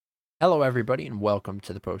Hello, everybody, and welcome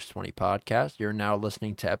to the Post 20 podcast. You're now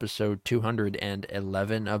listening to episode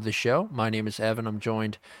 211 of the show. My name is Evan. I'm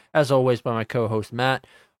joined, as always, by my co host, Matt.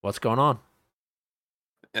 What's going on?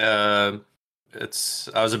 Uh,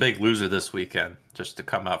 I was a big loser this weekend, just to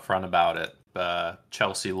come out front about it.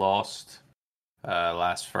 Chelsea lost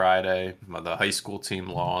last Friday. The high school team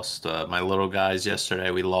lost. My little guys yesterday,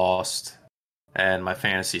 we lost. And my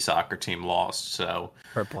fantasy soccer team lost. So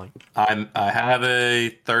Crippling. I have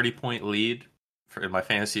a 30-point lead in my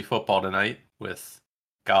fantasy football tonight with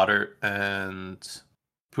Goddard and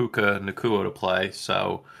Puka Nakua to play.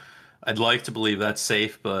 So I'd like to believe that's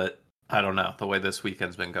safe, but I don't know. The way this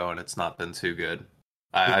weekend's been going, it's not been too good.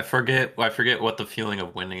 I forget what the feeling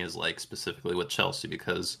of winning is like specifically with Chelsea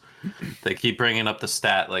because they keep bringing up the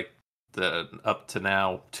stat like the up to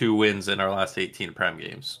now 2 wins in our last 18 Prem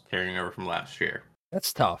games, carrying over from last year.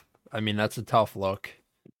 That's tough. I mean, that's a tough look.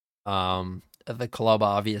 The club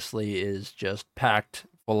obviously is just packed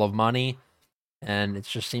full of money, and it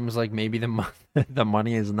just seems like maybe the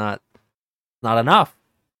money is not enough.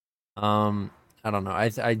 I don't know.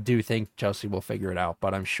 I do think Chelsea will figure it out,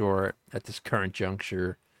 but I'm sure at this current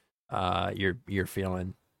juncture, you're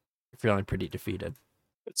feeling pretty defeated.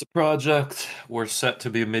 It's a project. We're set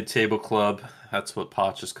to be a mid-table club. That's what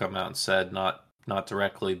Poch has come out and said. Not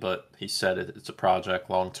directly, but he said it's a project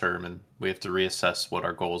long term, and we have to reassess what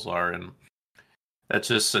our goals are. And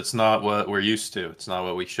it's not what we're used to. It's not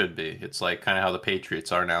what we should be. It's like kind of how the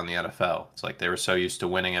Patriots are now in the NFL. It's like they were so used to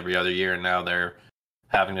winning every other year, and now they're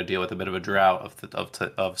having to deal with a bit of a drought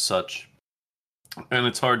of such, and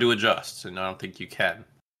it's hard to adjust. And I don't think you can.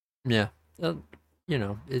 Yeah,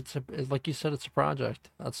 it's like you said, it's a project.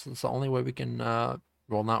 That's the only way we can.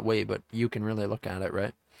 Well, not way, but you can really look at it,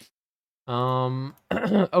 right?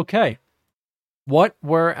 Okay. What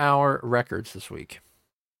were our records this week?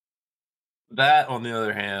 That, on the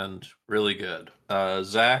other hand, really good.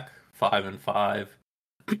 Zach 5-5.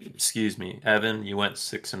 Excuse me, Evan. You went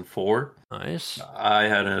 6-4. Nice. I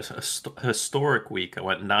had a historic week. I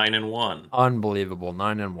went 9-1. Unbelievable,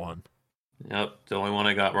 9-1. Yep. The only one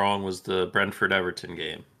I got wrong was the Brentford Everton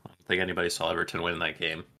game. I don't think anybody saw Everton win that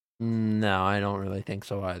game. No, I don't really think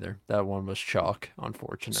so either. That one was chalk,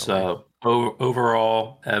 unfortunately. So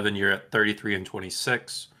overall, Evan, you're at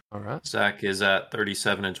 33-26. All right. Zach is at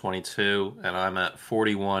 37-22, and I'm at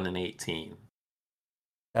 41-18.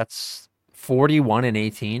 That's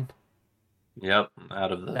 41-18. Yep,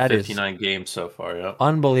 out of the 59 games so far. Yep,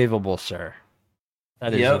 unbelievable, sir.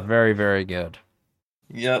 That is very, very good.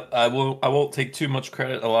 Yep, I won't take too much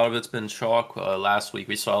credit. A lot of it's been chalk. Last week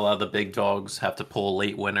we saw a lot of the big dogs have to pull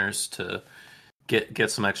late winners to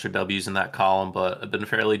get some extra W's in that column, but I've been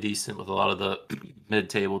fairly decent with a lot of the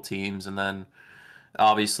mid-table teams. And then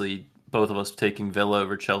obviously both of us taking Villa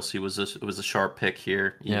over Chelsea was a sharp pick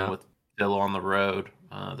here. You know, with Villa on the road,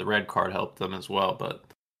 the red card helped them as well. But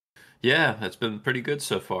yeah, it's been pretty good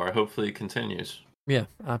so far. Hopefully it continues. Yeah,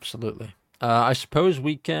 absolutely. I suppose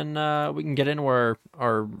we can get into our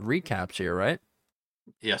recaps here, right?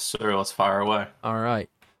 Yes, sir. Let's fire away. All right.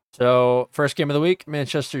 So first game of the week: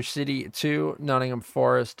 Manchester City 2, Nottingham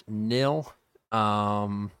Forest 0.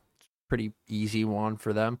 Pretty easy one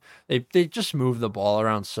for them. They just move the ball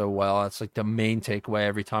around so well. That's like the main takeaway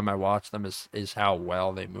every time I watch them is how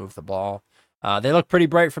well they move the ball. They look pretty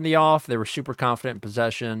bright from the off. They were super confident in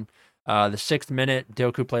possession. The 6th minute,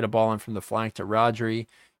 Doku played a ball in from the flank to Rodri.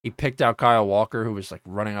 He picked out Kyle Walker, who was like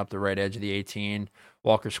running up the right edge of the 18.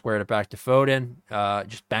 Walker squared it back to Foden,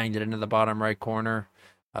 just banged it into the bottom right corner.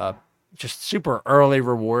 Just super early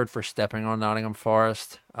reward for stepping on Nottingham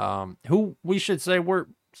Forest, who we should say were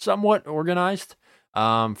somewhat organized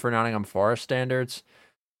for Nottingham Forest standards.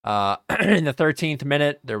 In the 13th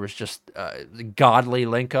minute, there was just the godly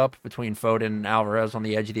link up between Foden and Alvarez on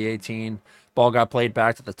the edge of the 18. Ball got played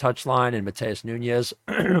back to the touchline, and Mateus Nunes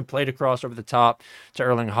played across over the top to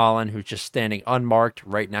Erling Haaland, who's just standing unmarked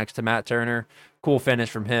right next to Matt Turner. Cool finish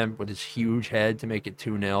from him with his huge head to make it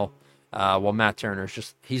 2-0. While Matt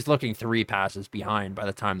Turner's he's looking 3 passes behind by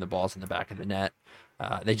the time the ball's in the back of the net.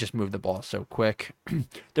 They just moved the ball so quick.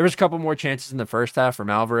 There was a couple more chances in the first half from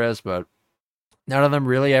Alvarez, but none of them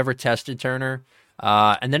really ever tested Turner.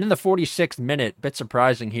 And then in the 46th minute, bit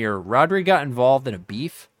surprising here, Rodri got involved in a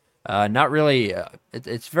beef. Not really.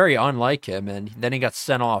 It's very unlike him, and then he got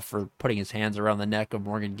sent off for putting his hands around the neck of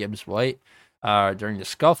Morgan Gibbs-White during the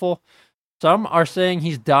scuffle. Some are saying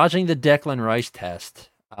he's dodging the Declan Rice test.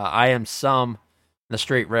 The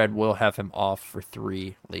straight red will have him off for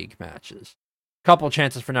 3 league matches. Couple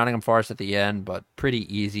chances for Nottingham Forest at the end, but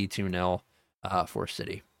pretty easy 2-0 for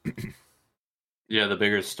City. Yeah, the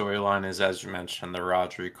bigger storyline is, as you mentioned, the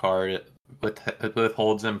Rodri card.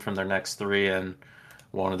 withholds them from their next three, and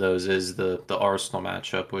one of those is the Arsenal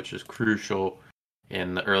matchup, which is crucial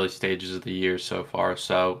in the early stages of the year so far.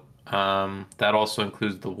 So that also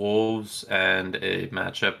includes the Wolves and a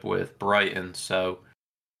matchup with Brighton. So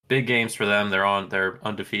big games for them. They're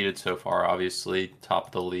undefeated so far, obviously, top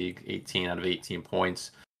of the league, 18 out of 18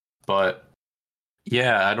 points. But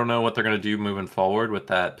yeah, I don't know what they're going to do moving forward with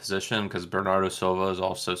that position because Bernardo Silva is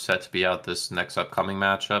also set to be out this next upcoming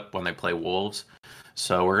matchup when they play Wolves.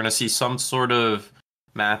 So we're going to see some sort of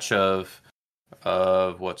match of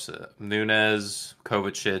what's it, Nunez,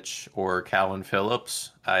 Kovacic, or Calvin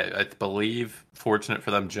Phillips. I believe, fortunate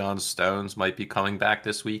for them, John Stones might be coming back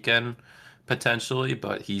this weekend potentially,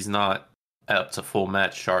 but he's not up to full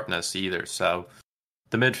match sharpness either. So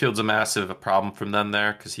the midfield's a massive problem from them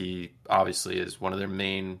there because he obviously is one of their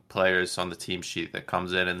main players on the team sheet that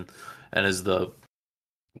comes in and is the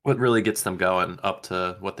what really gets them going up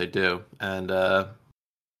to what they do. And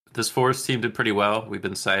this Forest team did pretty well. We've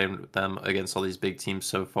been saying them against all these big teams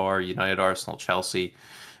so far, United, Arsenal, Chelsea,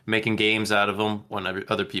 making games out of them when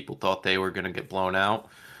other people thought they were going to get blown out.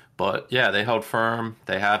 But yeah, they held firm.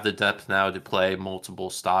 They have the depth now to play multiple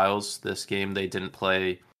styles. This game they didn't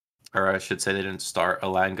play, or I should say they didn't start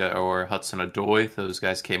Alanga or Hudson-Odoi. Those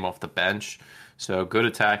guys came off the bench. So good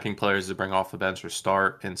attacking players to bring off the bench or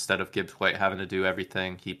start instead of Gibbs White having to do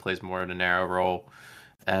everything. He plays more in a narrow role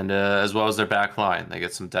and as well as their back line. They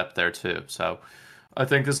get some depth there too. So I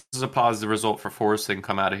think this is a positive result for Forest. They can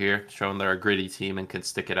come out of here showing they're a gritty team and can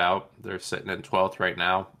stick it out. They're sitting in 12th right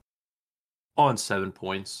now on 7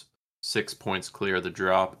 points, 6 points clear of the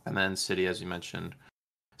drop. And then City, as you mentioned,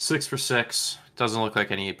 6 for 6. Doesn't look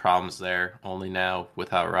like any problems there. Only now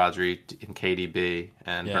without Rodri and KDB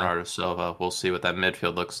and Yeah. Bernardo Silva. We'll see what that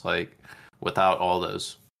midfield looks like without all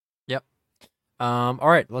those. Yep. All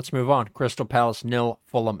right, let's move on. Crystal Palace nil,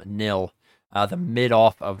 Fulham nil. The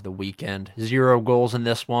mid-off of the weekend. 0 goals in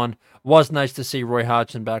this one. Was nice to see Roy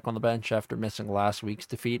Hodgson back on the bench after missing last week's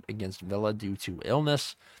defeat against Villa due to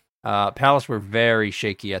illness. Palace were very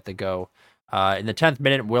shaky at the go. In the 10th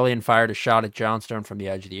minute, Willian fired a shot at Johnstone from the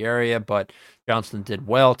edge of the area, but Johnston did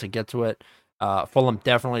well to get to it. Fulham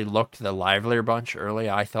definitely looked the livelier bunch early,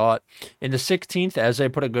 I thought. In the 16th,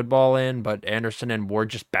 Eze put a good ball in, but Anderson and Ward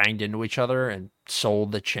just banged into each other and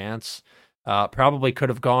sold the chance. Probably could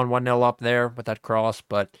have gone 1-0 up there with that cross,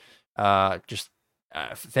 but just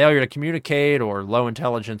failure to communicate or low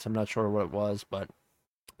intelligence. I'm not sure what it was, but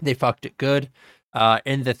they fucked it good.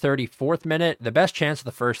 In the 34th minute, the best chance of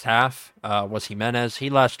the first half was Jimenez.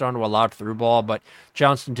 He latched onto a loud through ball, but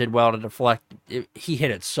Johnston did well to deflect. He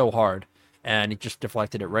hit it so hard, and he just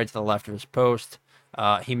deflected it right to the left of his post.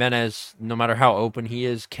 Jimenez, no matter how open he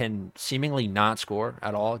is, can seemingly not score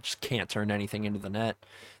at all. Just can't turn anything into the net.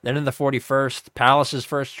 Then in the 41st, Palace's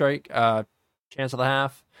first strike chance of the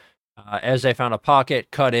half. Eze found a pocket,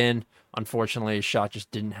 cut in. Unfortunately, his shot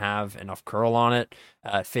just didn't have enough curl on it.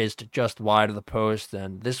 Fizzed just wide of the post,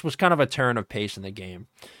 and this was kind of a turn of pace in the game.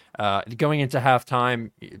 Going into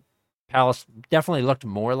halftime, Palace definitely looked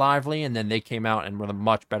more lively, and then they came out and were the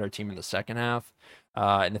much better team in the second half.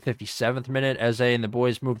 In the 57th minute, Eze and the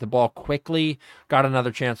boys moved the ball quickly, got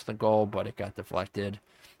another chance at the goal, but it got deflected.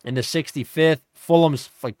 In the 65th, Fulham's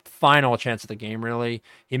final chance of the game, really.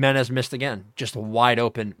 Jimenez missed again, just wide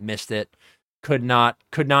open, missed it. Could not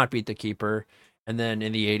beat the keeper. And then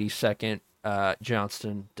in the 82nd,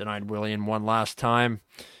 Johnston denied Willian one last time.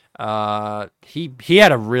 He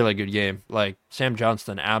had a really good game. Like Sam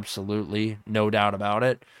Johnston, absolutely, no doubt about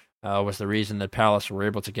it, was the reason that Palace were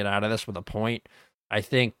able to get out of this with a point. I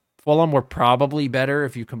think Fulham were probably better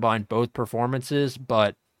if you combine both performances,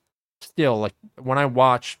 but still, like when I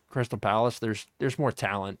watch Crystal Palace, there's more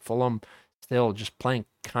talent. Fulham still just playing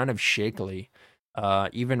kind of shakily.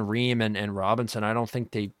 Even Ream and Robinson, I don't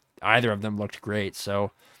think either of them looked great.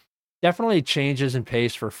 So definitely changes in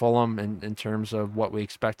pace for Fulham in terms of what we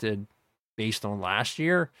expected based on last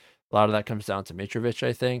year. A lot of that comes down to Mitrovic,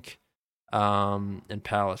 I think. And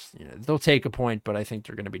Palace, they'll take a point, but I think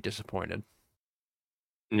they're going to be disappointed.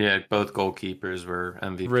 Yeah, both goalkeepers were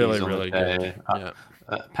MVPs Really, on the really day. good.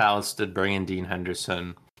 Yeah. Palace did bring in Dean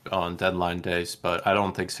Henderson on deadline days, but I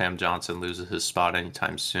don't think Sam Johnson loses his spot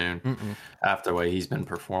anytime soon. Mm-mm. After the way he's been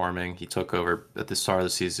performing, he took over at the start of the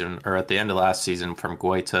season or at the end of last season from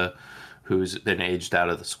Guaita, who's been aged out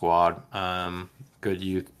of the squad. Good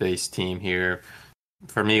youth-based team here.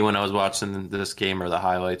 For me, when I was watching this game or the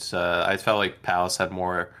highlights, I felt like Palace had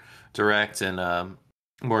more direct and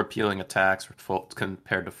more appealing attacks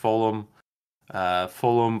compared to Fulham.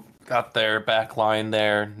 Fulham got their back line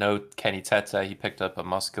there. No Kenny Tete. He picked up a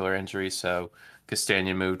muscular injury, so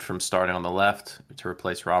Castagna moved from starting on the left to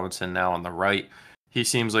replace Robinson now on the right. He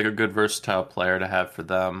seems like a good versatile player to have for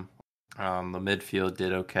them. The midfield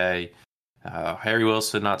did okay. Harry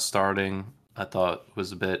Wilson not starting, I thought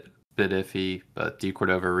was a bit iffy, but D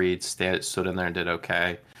Cordova Reed stood in there and did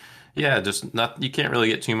okay. Yeah, just not you can't really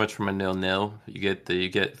get too much from a 0-0. You get the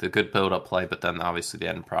good build up play, but then obviously the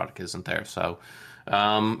end product isn't there. So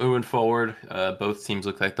moving forward, both teams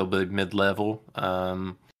look like they'll be mid level.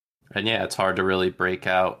 And yeah, it's hard to really break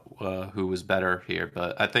out who was better here.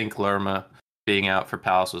 But I think Lerma being out for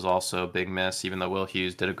Palace was also a big miss, even though Will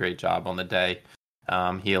Hughes did a great job on the day.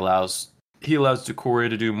 He allows Decore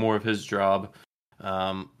to do more of his job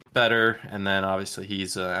better, and then obviously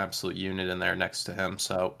he's an absolute unit in there next to him.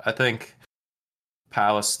 So I think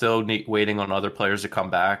Palace still waiting on other players to come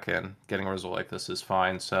back, and getting a result like this is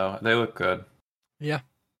fine. So they look good. Yeah.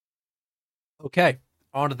 Okay.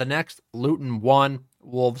 On to the next. Luton 1,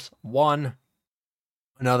 Wolves 1.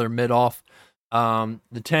 Another mid-off. The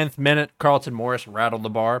 10th minute, Carlton Morris rattled the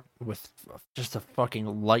bar with just a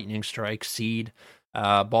fucking lightning strike seed.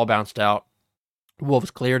 Ball bounced out.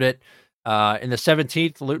 Wolves cleared it. In the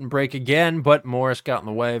 17th, Luton break again, but Morris got in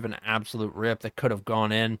the way of an absolute rip that could have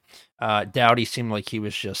gone in. Doughty seemed like he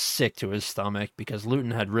was just sick to his stomach because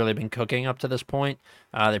Luton had really been cooking up to this point.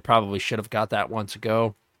 They probably should have got that one to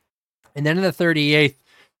go. And then in the 38th,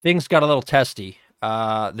 things got a little testy.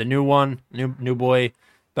 The new boy,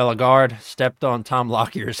 Bellegarde, stepped on Tom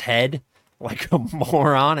Lockyer's head like a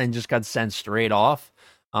moron and just got sent straight off.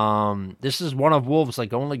 This is one of Wolves'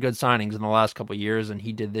 only good signings in the last couple of years, and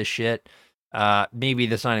he did this shit. Maybe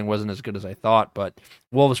the signing wasn't as good as I thought, but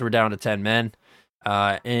Wolves were down to 10 men.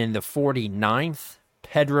 In the 49th,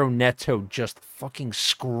 Pedro Neto just fucking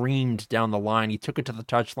screamed down the line. He took it to the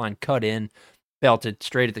touchline, cut in, belted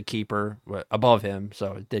straight at the keeper above him,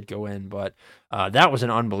 so it did go in. But that was an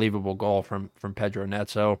unbelievable goal from Pedro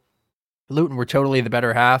Neto. Luton were totally the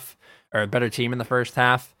better team in the first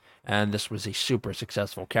half, and this was a super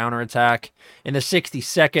successful counterattack. In the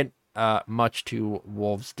 62nd, much to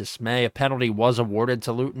Wolves' dismay, a penalty was awarded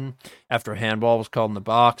to Luton after a handball was called in the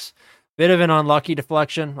box. Bit of an unlucky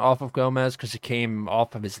deflection off of Gomez because it came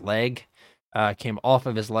off of his leg. Came off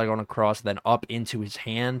of his leg on a cross, then up into his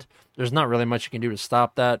hand. There's not really much you can do to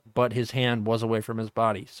stop that, but his hand was away from his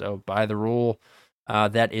body. So by the rule,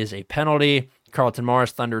 that is a penalty. Carlton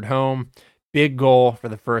Morris thundered home. Big goal for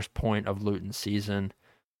the first point of Luton's season.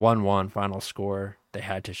 1-1 final score. They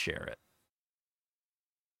had to share it.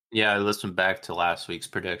 Yeah, I listened back to last week's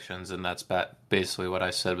predictions, and that's basically what I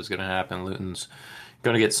said was going to happen. Luton's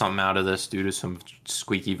going to get something out of this due to some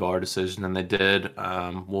squeaky VAR decision, and they did.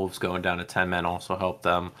 Wolves going down to 10 men also helped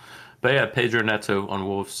them. But yeah, Pedro Neto on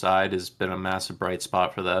Wolves' side has been a massive bright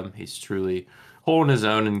spot for them. He's truly holding his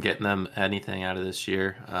own and getting them anything out of this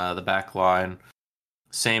year. The back line,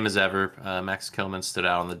 same as ever. Max Kilman stood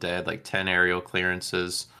out on the day, had 10 aerial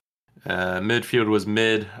clearances. Midfield was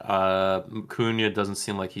mid. Cunha doesn't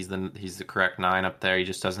seem like he's the correct 9 up there. He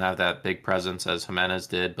just doesn't have that big presence as Jimenez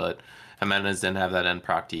did, but Jimenez didn't have that end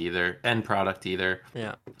product either.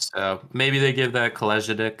 Yeah. So maybe they give that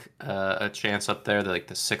Kalejic a chance up there. They're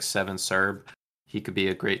the 6'7" Serb. He could be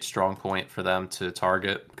a great strong point for them to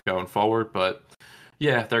target going forward. But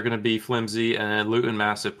yeah, they're going to be flimsy. And Luton,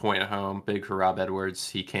 massive point at home. Big for Rob Edwards.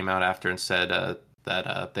 He came out after and said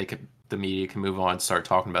that the media can move on and start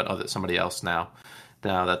talking about somebody else now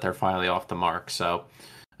that they're finally off the mark. So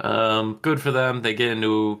good for them. They get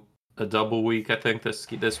into a double week, I think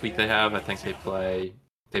this week they have. I think they play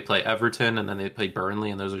Everton and then they play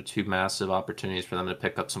Burnley, and those are 2 massive opportunities for them to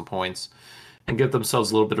pick up some points and give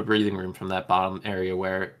themselves a little bit of breathing room from that bottom area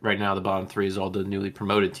where right now the bottom 3 is all the newly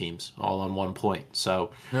promoted teams, all on 1 point.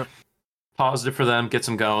 So yep. Positive for them, gets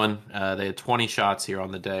them going. They had 20 shots here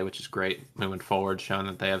on the day, which is great moving forward, showing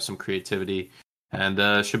that they have some creativity.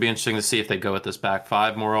 And should be interesting to see if they go with this back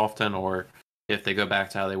 5 more often or if they go back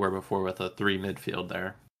to how they were before with a 3 midfield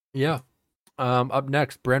there. Yeah. Up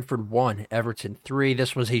next, Brentford 1, Everton 3.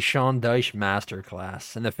 This was a Sean Dyche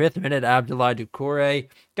masterclass. In the 5th minute, Abdoulaye Doucouré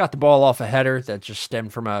got the ball off a header that just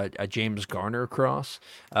stemmed from a James Garner cross.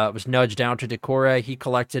 It was nudged down to Doucouré. He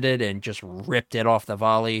collected it and just ripped it off the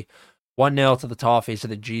volley. 1-0 to the Toffees of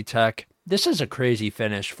the G-Tech. This is a crazy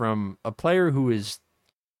finish from a player who he's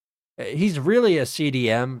really a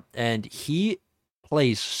CDM, and he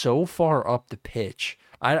plays so far up the pitch.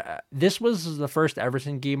 This was the first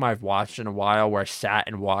Everton game I've watched in a while where I sat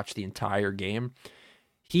and watched the entire game.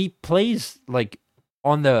 He plays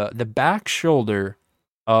on the back shoulder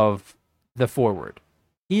of the forward.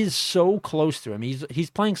 He's so close to him. He's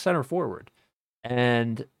playing center forward,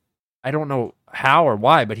 and I don't know how or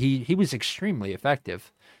why, but he was extremely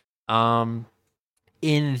effective.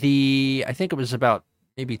 I think it was about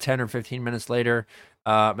maybe 10 or 15 minutes later,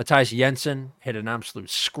 Matthias Jensen hit an absolute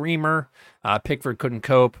screamer. Pickford couldn't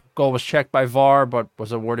cope. Goal was checked by VAR, but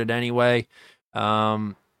was awarded anyway.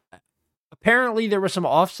 Um, Apparently, there was some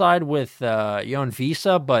offside with Jon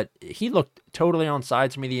Visa, but he looked totally onside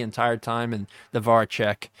to me the entire time, and the VAR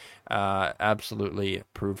check absolutely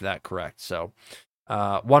proved that correct. So,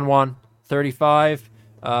 1-1, 35.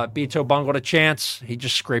 Beto bungled a chance. He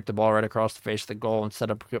just scraped the ball right across the face of the goal instead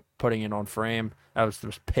of putting it on frame. That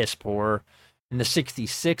was piss poor. In the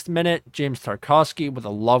 66th minute, James Tarkowski with a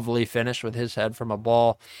lovely finish with his head from a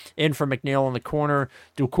ball. In for McNeil in the corner.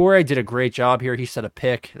 Doucouré did a great job here. He set a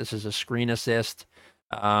pick. This is a screen assist.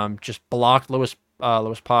 Just blocked Lewis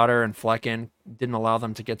Potter and Flecken. Didn't allow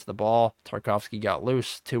them to get to the ball. Tarkowski got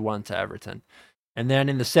loose. 2-1 to Everton. And then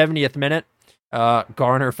in the 70th minute,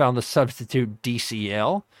 Garner found the substitute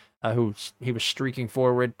DCL, he was streaking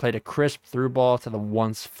forward, played a crisp through ball to the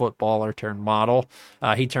once footballer turned model.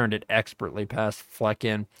 He turned it expertly past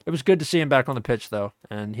Flecken. It was good to see him back on the pitch, though,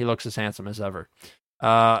 and he looks as handsome as ever.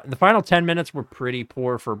 The final 10 minutes were pretty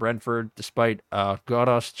poor for Brentford, despite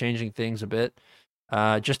Godos changing things a bit.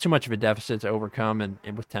 Just too much of a deficit to overcome, and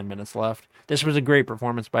with 10 minutes left. This was a great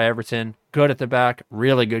performance by Everton. Good at the back,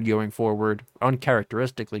 really good going forward,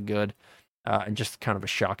 uncharacteristically good. And just kind of a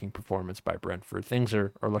shocking performance by Brentford. Things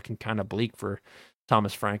are looking kind of bleak for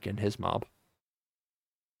Thomas Frank and his mob.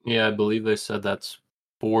 Yeah, I believe they said that's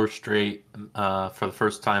four straight for the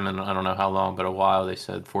first time in I don't know how long, but a while. They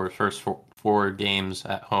said for the first four games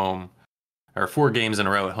at home, or 4 games in a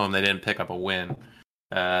row at home, they didn't pick up a win.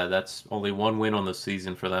 That's only 1 win on the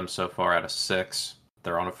season for them so far out of 6.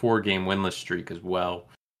 They're on a 4-game winless streak as well.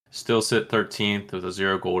 Still sit 13th with a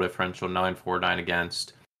 0-goal differential, 9-4-9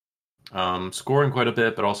 against. Scoring quite a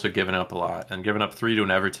bit, but also giving up a lot, and giving up 3 to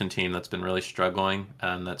an Everton team that's been really struggling,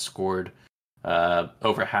 and that scored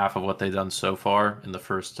over half of what they've done so far in their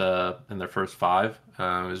first 5.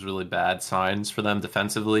 It was really bad signs for them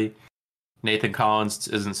defensively. Nathan Collins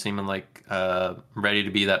isn't seeming like ready to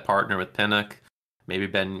be that partner with Pinnock. Maybe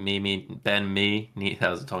Ben Mee that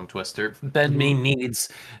was a tongue twister. Ben Mee needs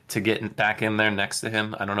to get back in there next to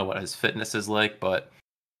him. I don't know what his fitness is like, but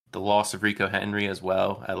the loss of Rico Henry as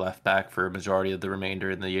well at left back for a majority of the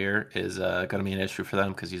remainder of the year is going to be an issue for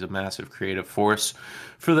them because he's a massive creative force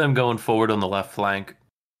for them going forward on the left flank.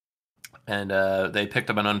 And they picked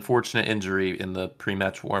up an unfortunate injury in the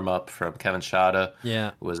pre-match warm-up from Kevin Schade.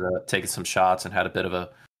 Yeah, Was taking some shots and had a bit of a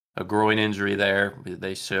groin injury there.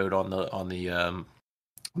 They showed on the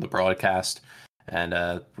broadcast,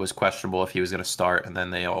 and was questionable if he was going to start. And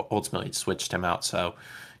then they ultimately switched him out. So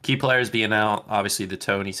key players being out, obviously the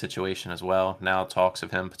Tony situation as well. Now talks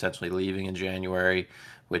of him potentially leaving in January,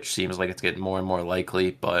 which seems like it's getting more and more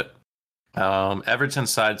likely. But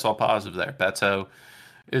Everton's side, it's all positive there. Beto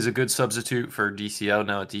is a good substitute for DCL.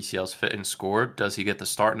 Now that DCL's fit and scored, does he get the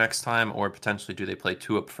start next time, or potentially do they play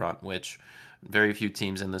 2 up front, which very few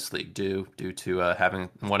teams in this league do, due to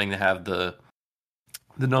wanting to have the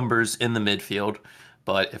numbers in the midfield.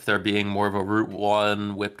 But if they're being more of a route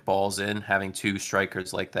one, whipped balls in, having 2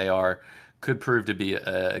 strikers like they are could prove to be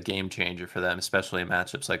a game changer for them, especially in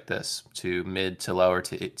matchups like this to mid to lower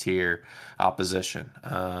tier opposition.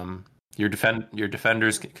 Your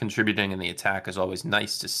defenders contributing in the attack is always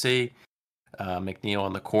nice to see. McNeil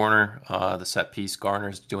on the corner, the set piece,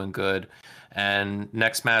 Garner's doing good. And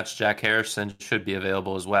next match, Jack Harrison should be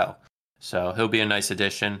available as well. So he'll be a nice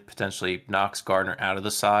addition, potentially knocks Gardner out of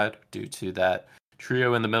the side due to that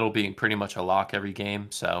trio in the middle being pretty much a lock every game.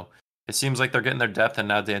 So it seems like they're getting their depth, and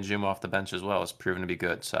now Danjuma off the bench as well is proven to be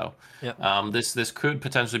good. So this could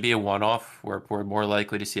potentially be a one-off where we're more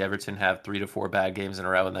likely to see Everton have 3 to 4 bad games in a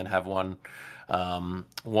row and then have one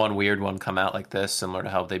weird one come out like this, similar to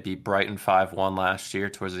how they beat Brighton 5-1 last year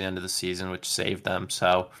towards the end of the season, which saved them.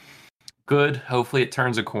 So good. Hopefully it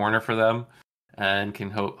turns a corner for them and can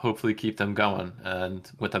hopefully keep them going. And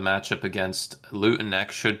with a matchup against Luton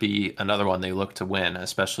next, should be another one they look to win,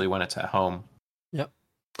 especially when it's at home. Yep.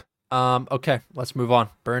 Okay, let's move on.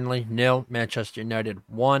 Burnley 0, Manchester United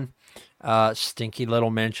 1. Stinky little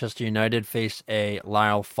Manchester United face a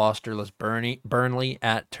Lyle Fosterless Burnley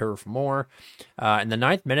at Turf Moor. In the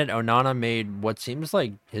 9th minute, Onana made what seems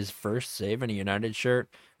like his first save in a United shirt.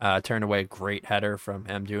 Turned away a great header from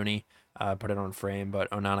Amdouni. Put it on frame, but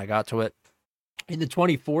Onana got to it. In the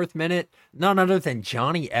 24th minute, none other than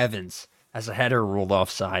Johnny Evans as a header ruled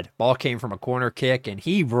offside. Ball came from a corner kick, and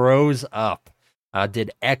he rose up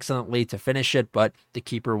Did excellently to finish it, but the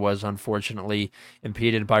keeper was unfortunately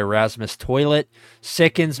impeded by Rasmus Toilet.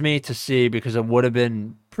 Sickens me to see because it would have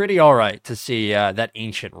been pretty all right to see that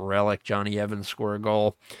ancient relic Johnny Evans score a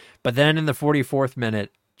goal. But then in the 44th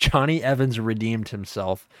minute, Johnny Evans redeemed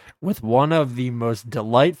himself with one of the most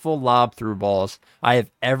delightful lob through balls I have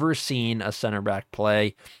ever seen a center back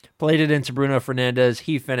play. Played it into Bruno Fernandes.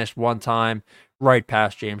 He finished one time right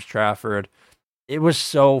past James Trafford. It was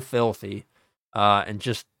so filthy. And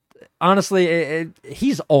just honestly,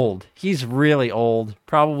 he's old. He's really old.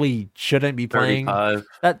 Probably shouldn't be playing.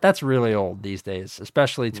 35. That's really old these days,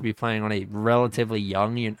 especially to be playing on a relatively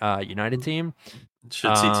young United team.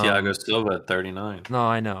 Should see Thiago Silva at 39. No,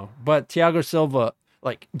 I know, but Thiago Silva,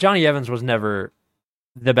 like Johnny Evans, was never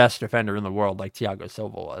the best defender in the world like Thiago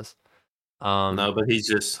Silva was. No, but he's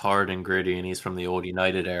just hard and gritty, and he's from the old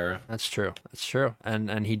United era. That's true. That's true.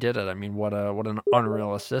 And he did it. I mean, what an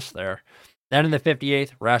unreal assist there. Then in the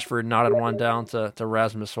 58th, Rashford knotted one down to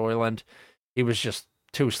Rasmus Højlund. He was just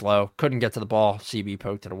too slow. Couldn't get to the ball. CB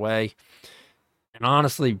poked it away. And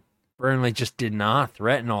honestly, Burnley just did not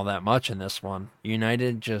threaten all that much in this one.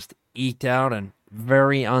 United just eked out a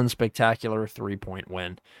very unspectacular 3-point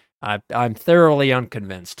win. I'm thoroughly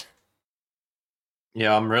unconvinced.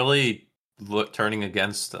 Yeah, I'm really turning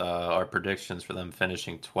against our predictions for them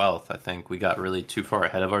finishing 12th. I think we got really too far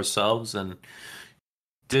ahead of ourselves and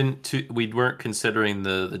we weren't considering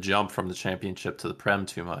the jump from the championship to the Prem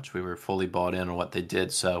too much. We were fully bought in on what they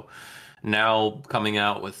did. So now coming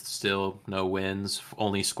out with still no wins,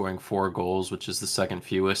 only scoring 4 goals, which is the second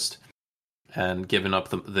fewest, and giving up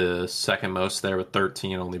the second most there with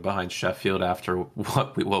 13, only behind Sheffield after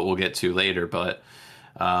what we'll get to later. But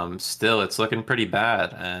still, it's looking pretty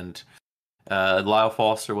bad. And Lyle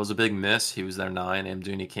Foster was a big miss. He was their 9.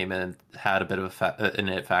 Amdouni came in and had a bit of an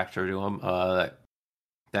it factor to him.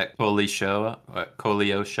 That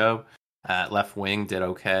Colio show at left wing did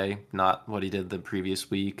okay. Not what he did the previous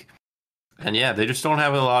week. And yeah, they just don't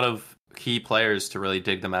have a lot of key players to really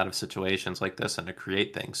dig them out of situations like this and to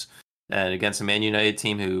create things. And against a Man United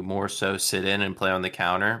team who more so sit in and play on the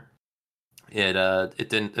counter, it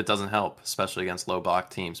doesn't help, especially against low block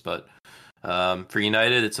teams. But for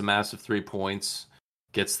United, it's a massive 3 points.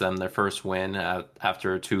 Gets them their first win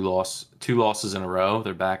after two losses in a row.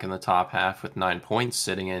 They're back in the top half with 9 points,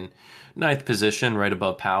 sitting in 9th position, right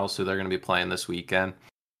above Palace, who they're going to be playing this weekend.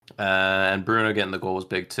 And Bruno getting the goal was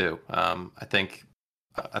big too. I think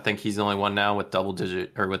he's the only one now with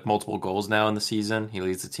with multiple goals now in the season. He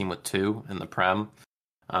leads the team with 2 in the Prem.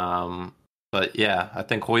 But yeah, I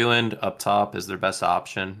think Højlund up top is their best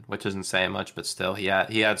option, which isn't saying much, but still he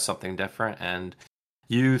adds something different and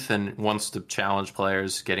youth and wants to challenge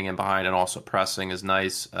players. Getting in behind and also pressing is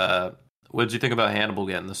nice. What did you think about Hannibal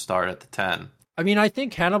getting the start at the 10? I mean, I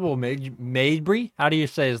think Hannibal Mabry. How do you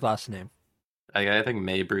say his last name? I think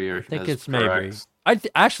Mabry. I think it's Mabry. I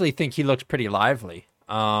actually think he looks pretty lively.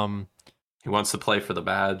 He wants to play for the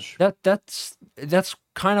badge. That's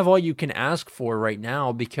kind of all you can ask for right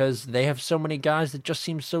now because they have so many guys that just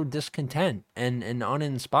seem so discontent and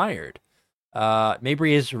uninspired.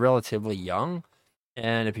 Mabry is relatively young,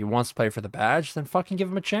 and if he wants to play for the badge, then fucking give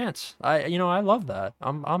him a chance. I love that.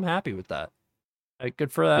 I'm happy with that.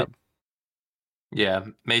 Good for that. Yeah,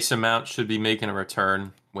 Mason Mount should be making a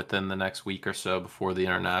return within the next week or so before the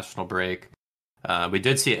international break. We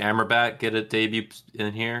did see Amrabat get a debut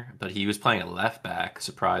in here, but he was playing at left back,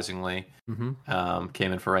 surprisingly. Mm-hmm.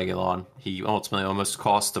 Came in for Reguilon. He ultimately almost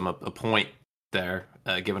cost him a point there,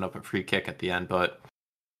 giving up a free kick at the end, but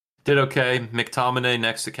did okay. McTominay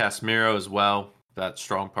next to Casemiro as well. That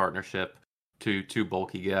strong partnership. Two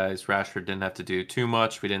bulky guys. Rashford didn't have to do too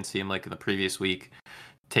much. We didn't see him like in the previous week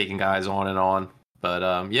taking guys on and on.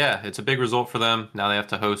 But yeah, it's a big result for them. Now they have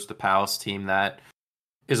to host the Palace team that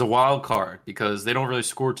is a wild card because they don't really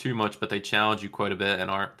score too much, but they challenge you quite a bit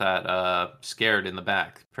and aren't that scared in the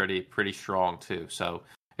back. Pretty strong too. So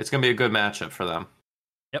it's going to be a good matchup for them.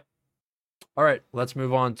 Yep. All right, let's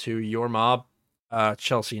move on to your mob.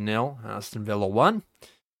 Chelsea 0, Aston Villa 1.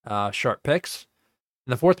 Sharp picks.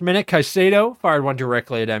 In the 4th minute, Caicedo fired one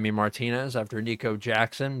directly at Emi Martinez after Nico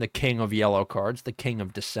Jackson, the king of yellow cards, the king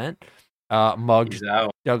of dissent, mugged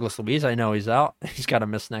Douglas Luiz. I know he's out. He's got to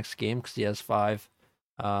miss next game because he has 5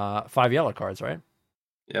 yellow cards, right?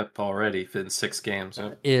 Yep, already in 6 games.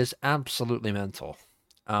 Yep. Is absolutely mental.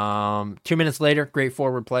 2 minutes later, great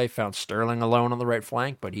forward play, found Sterling alone on the right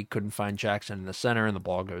flank, but he couldn't find Jackson in the center, and the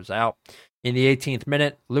ball goes out. In the 18th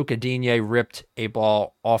minute, Luca Digne ripped a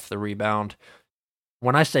ball off the rebound.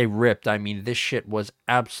 When I say ripped, I mean this shit was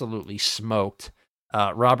absolutely smoked.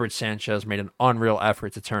 Robert Sanchez made an unreal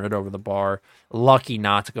effort to turn it over the bar. Lucky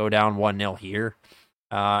not to go down 1-0 here.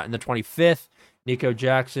 In the 25th, Nico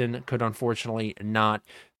Jackson could unfortunately not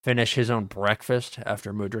finish his own breakfast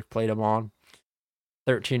after Mudryk played him on.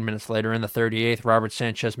 13 minutes later, in the 38th, Robert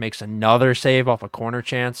Sanchez makes another save off a corner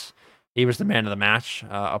chance. He was the man of the match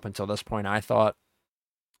up until this point, I thought.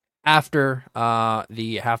 After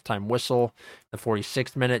the halftime whistle, the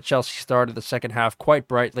 46th minute, Chelsea started the second half quite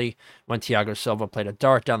brightly when Thiago Silva played a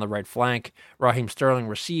dart down the right flank. Raheem Sterling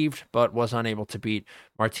received, but was unable to beat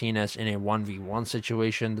Martinez in a 1v1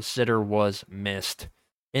 situation. The sitter was missed.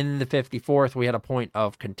 In the 54th, we had a point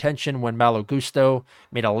of contention when Malo Gusto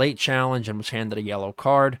made a late challenge and was handed a yellow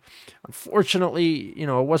card. Unfortunately, it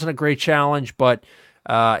wasn't a great challenge, but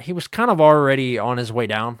he was kind of already on his way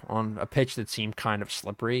down on a pitch that seemed kind of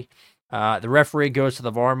slippery. The referee goes to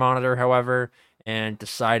the VAR monitor, however, and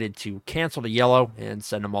decided to cancel the yellow and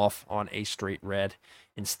send him off on a straight red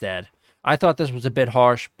instead. I thought this was a bit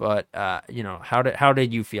harsh, but how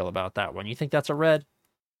did you feel about that one? You think that's a red?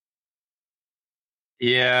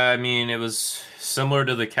 Yeah, I mean, it was similar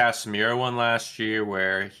to the Casemiro one last year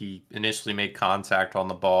where he initially made contact on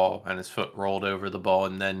the ball and his foot rolled over the ball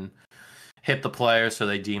and then hit the player, so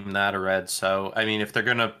they deemed that a red. So, I mean, if they're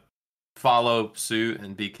going to follow suit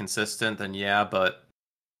and be consistent, then yeah, but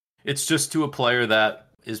it's just to a player that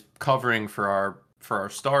is covering for our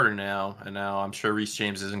starter now, and now I'm sure Reece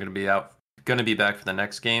James isn't going to be back for the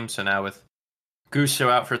next game. So now with Gusto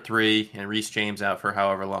out for 3 and Reece James out for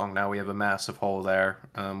however long, now we have a massive hole there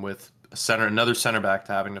with another center back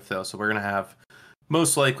to having to fill. So we're going to have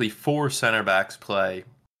most likely 4 center backs play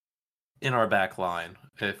in our back line.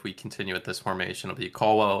 If we continue with this formation, it'll be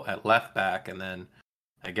Colwell at left back, and then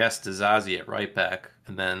I guess Dizazi at right back,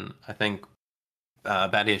 and then I think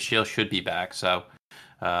Badiashile should be back. So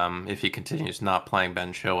if he continues not playing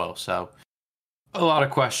Ben Chilwell, so a lot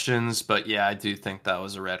of questions, but yeah, I do think that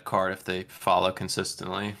was a red card if they follow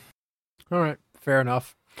consistently. All right, fair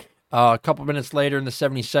enough. A couple minutes later in the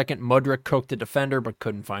 72nd, Mudryk cooked the defender but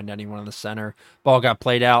couldn't find anyone in the center. Ball got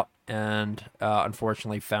played out and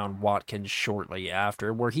unfortunately found Watkins shortly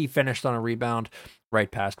after, where he finished on a rebound right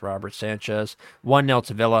past Robert Sanchez. 1-0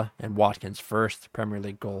 to Villa, and Watkins' first Premier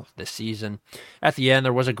League goal this season. At the end,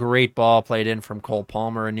 there was a great ball played in from Cole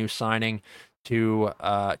Palmer, a new signing, to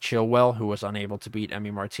Chilwell, who was unable to beat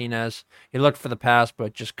Emi Martinez. He looked for the pass,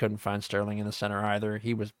 but just couldn't find Sterling in the center either.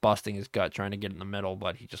 He was busting his gut trying to get in the middle,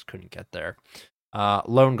 but he just couldn't get there.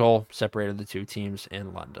 Lone goal separated the two teams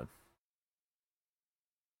in London.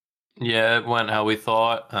 Yeah, it went how we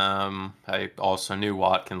thought. I also knew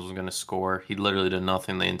Watkins was going to score. He literally did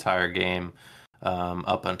nothing the entire game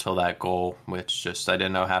up until that goal, which just I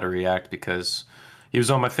didn't know how to react because he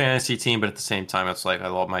was on my fantasy team, but at the same time, it's like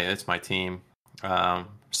it's my team.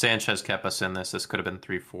 Sanchez kept us in this. This could have been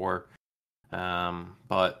 3-4.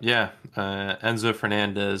 But yeah, Enzo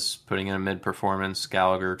Fernandez putting in a mid performance.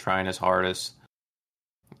 Gallagher trying his hardest.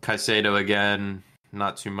 Caicedo again,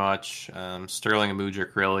 not too much. Sterling and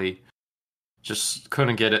Mudryk really just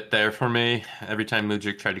couldn't get it there for me. Every time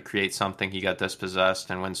Mudryk tried to create something, he got dispossessed.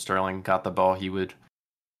 And when Sterling got the ball, he would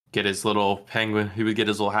get his little penguin, he would get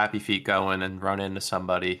his little happy feet going and run into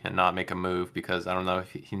somebody and not make a move because I don't know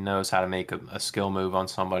if he knows how to make a skill move on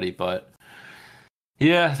somebody. But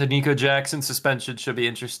yeah, the Nico Jackson suspension should be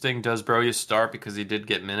interesting. Does Broja start because he did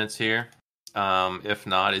get minutes here? If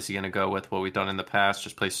not, is he going to go with what we've done in the past,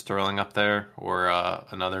 just play Sterling up there or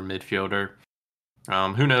another midfielder?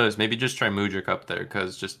 Who knows? Maybe just try Mudryk up there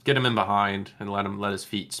because just get him in behind and let his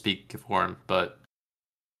feet speak for him. But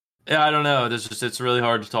yeah, I don't know. It's really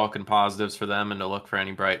hard to talk in positives for them and to look for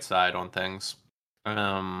any bright side on things.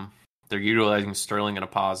 They're utilizing Sterling in a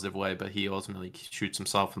positive way, but he ultimately shoots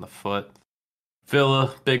himself in the foot.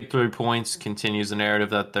 Villa, big 3 points, continues the narrative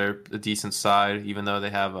that they're a decent side, even though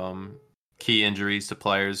they have key injuries to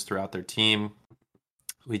players throughout their team.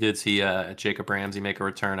 We did see Jacob Ramsey make a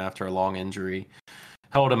return after a long injury.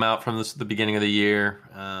 Held him out from the beginning of the year.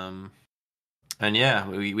 And yeah,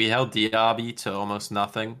 we held Diaby to almost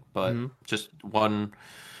nothing, but just one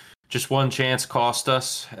chance cost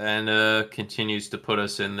us, and continues to put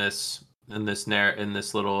us in this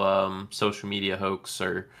little social media hoax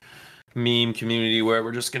or meme community where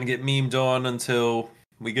we're just gonna get memed on until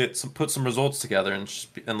we put some results together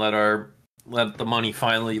and let the money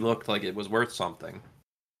finally look like it was worth something.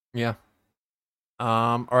 Yeah.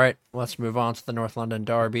 All right, let's move on to the North London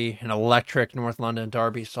Derby. An electric North London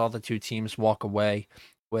Derby saw the two teams walk away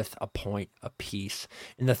with a point apiece.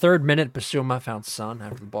 In the 3rd minute, Basuma found Son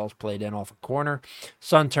after the ball's played in off a corner.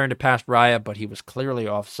 Son turned to pass Raya, but he was clearly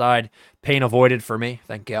offside. Pain avoided for me,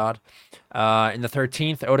 thank God. In the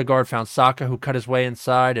 13th, Odegaard found Saka, who cut his way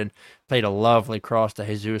inside and played a lovely cross to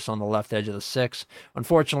Jesus on the left edge of the 6.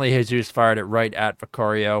 Unfortunately, Jesus fired it right at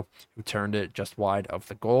Vicario, who turned it just wide of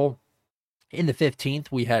the goal. In the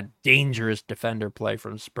 15th, we had dangerous defender play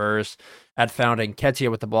from Spurs at found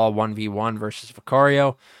Nketiah with the ball 1v1 versus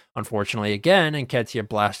Vicario. Unfortunately, again, Nketiah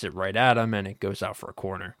blasted right at him, and it goes out for a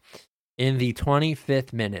corner. In the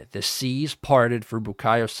 25th minute, the seas parted for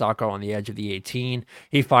Bukayo Saka on the edge of the 18.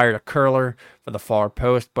 He fired a curler for the far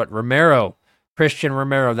post, but Christian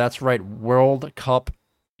Romero, that's right, World Cup,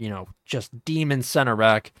 just demon center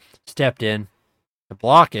back, stepped in to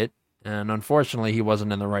block it, and unfortunately, he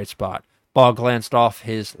wasn't in the right spot. Ball glanced off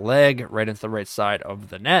his leg right into the right side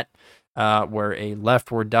of the net, where a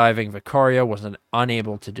leftward diving Vicario was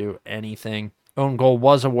unable to do anything. Own goal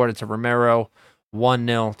was awarded to Romero,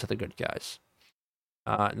 1-0 to the good guys.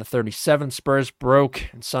 In the 37th, Spurs broke,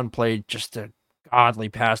 and Son played just a godly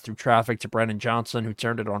pass through traffic to Brennan Johnson, who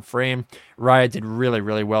turned it on frame. Raya did really,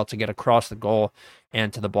 really well to get across the goal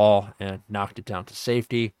and to the ball and knocked it down to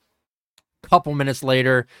safety. Couple minutes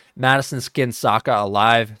later, Madison skinned Saka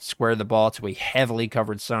alive, squared the ball to a heavily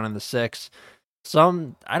covered Son in the 6.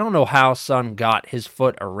 I don't know how Son got his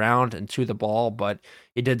foot around and to the ball, but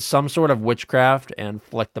he did some sort of witchcraft and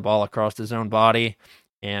flicked the ball across his own body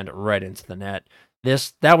and right into the net.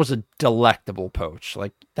 That was a delectable poach.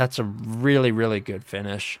 That's a really, really good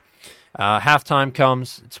finish. Halftime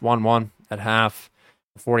comes. It's 1-1 at half.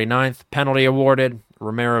 49th, penalty awarded.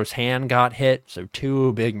 Romero's hand got hit, so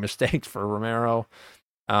 2 big mistakes for Romero.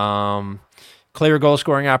 Clear goal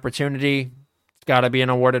scoring opportunity. It's got to be an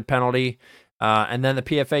awarded penalty. And then the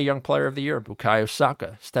PFA Young Player of the Year, Bukayo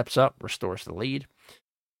Saka, steps up, restores the lead.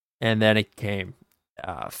 And then it came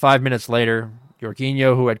 5 minutes later.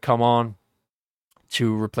 Jorginho, who had come on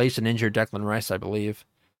to replace an injured Declan Rice, I believe,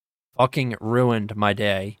 fucking ruined my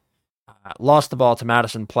day. Lost the ball to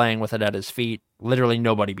Madison playing with it at his feet. Literally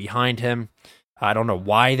nobody behind him. I don't know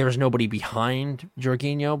why there's nobody behind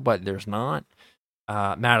Jorginho, but there's not.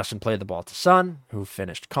 Madison played the ball to Son, who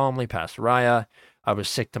finished calmly past Raya. I was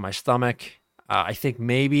sick to my stomach. I think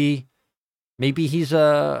maybe he's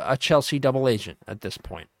a Chelsea double agent at this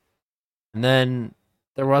point. And then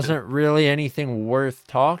there wasn't really anything worth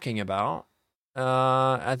talking about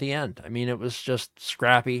at the end. I mean, it was just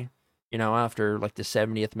scrappy, after the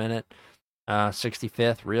 70th minute,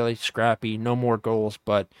 65th, really scrappy. No more goals,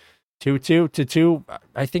 but 2-2.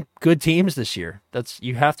 I think good teams this year.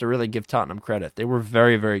 You have to really give Tottenham credit. They were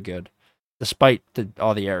very, very good, despite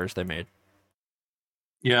all the errors they made.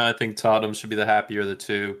 Yeah, I think Tottenham should be the happier of the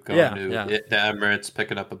two. Going to the Emirates,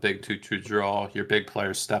 picking up a big 2-2 draw. Your big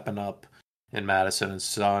players stepping up in Madison and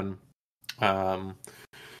Son.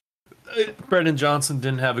 Brendan Johnson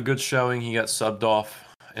didn't have a good showing. He got subbed off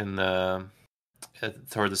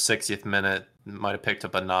toward the 60th minute. Might have picked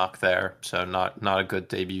up a knock there, so not a good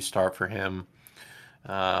debut start for him.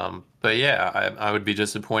 But yeah, I would be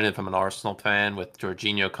disappointed if I'm an Arsenal fan with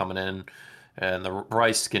Jorginho coming in and the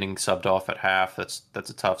Rice getting subbed off at half. That's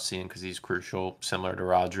a tough scene because he's crucial, similar to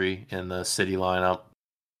Rodri in the City lineup.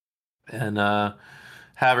 And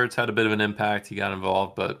Havertz had a bit of an impact. He got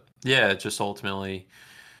involved, but yeah, just ultimately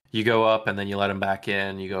you go up and then you let him back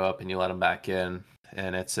in. You go up and you let him back in.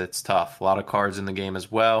 And it's tough. A lot of cards in the game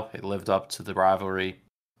as well. It lived up to the rivalry.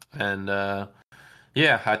 And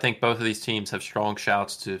yeah, I think both of these teams have strong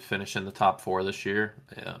shouts to finish in the top 4 this year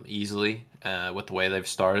easily. With the way they've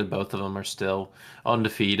started, both of them are still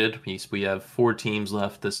undefeated. We have 4 teams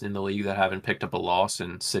left in the league that haven't picked up a loss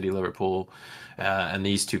in City, Liverpool, and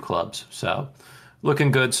these 2 clubs. So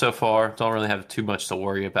looking good so far. Don't really have too much to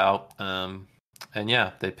worry about. And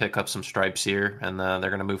yeah, they pick up some stripes here, and they're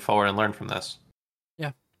going to move forward and learn from this.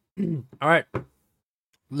 Yeah. All right.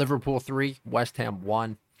 Liverpool 3, West Ham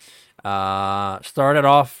 1. Started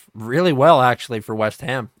off really well, actually, for West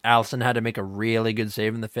Ham. Alisson had to make a really good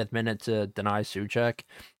save in the 5th minute to deny Souček.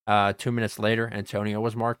 2 minutes later, Antonio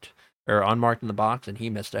was unmarked in the box, and he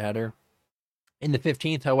missed a header. In the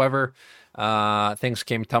 15th, however, things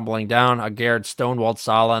came tumbling down. Aguerd stonewalled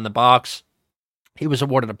Salah in the box. He was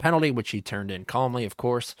awarded a penalty, which he turned in calmly, of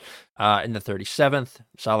course. In the 37th,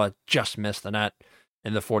 Salah just missed the net.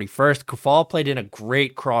 In the 41st, Kufal played in a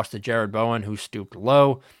great cross to Jared Bowen, who stooped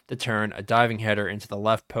low to turn a diving header into the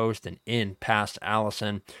left post and in past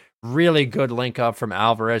Alisson. Really good link up from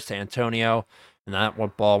Alvarez to Antonio, and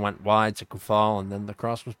that ball went wide to Kufal, and then the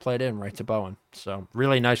cross was played in right to Bowen. So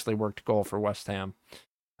really nicely worked goal for West Ham.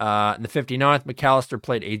 In the 59th, McAllister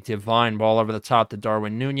played a divine ball over the top to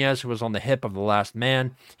Darwin Nunez, who was on the hip of the last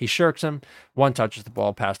man. He shirks him. One touches the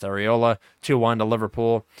ball past Areola. 2-1 to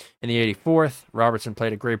Liverpool. In the 84th, Robertson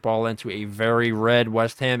played a great ball into a very red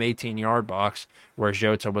West Ham 18-yard box, where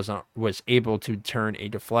Jota was able to turn a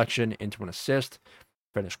deflection into an assist.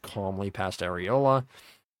 Finished calmly past Areola.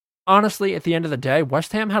 Honestly, at the end of the day,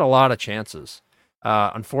 West Ham had a lot of chances.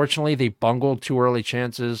 Unfortunately, they bungled two early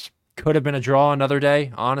chances. Could have been a draw another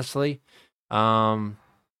day, honestly.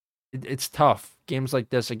 It's tough. Games like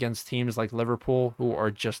this against teams like Liverpool, who are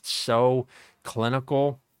just so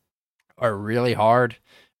clinical, are really hard.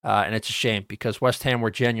 And it's a shame because West Ham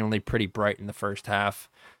were genuinely pretty bright in the first half.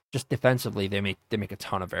 Just defensively, they make a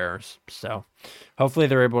ton of errors. So hopefully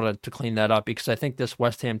they're able to clean that up because I think this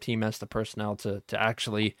West Ham team has the personnel to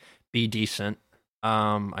actually be decent.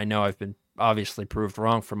 I know I've been obviously proved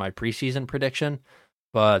wrong for my preseason prediction,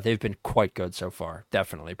 but they've been quite good so far.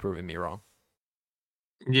 Definitely proving me wrong.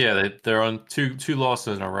 Yeah, they're on two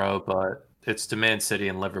losses in a row, but it's to Man City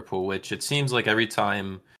and Liverpool, which it seems like every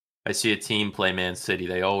time I see a team play Man City,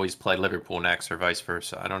 they always play Liverpool next, or vice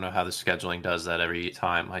versa. I don't know how the scheduling does that every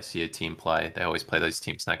time I see a team play. They always play those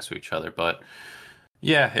teams next to each other, but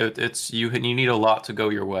yeah, it's you need a lot to go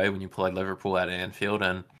your way when you play Liverpool at Anfield,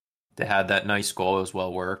 and they had that nice goal. It was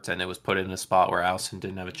well worked, and it was put in a spot where Alisson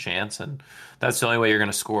didn't have a chance, and that's the only way you're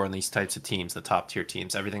going to score in these types of teams, the top tier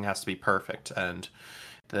teams. Everything has to be perfect, and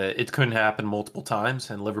it couldn't happen multiple times.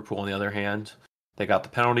 And Liverpool, on the other hand, they got the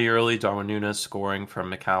penalty early. Darwin Núñez scoring from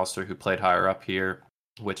McAllister, who played higher up here,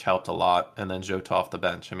 which helped a lot. And then Jota off the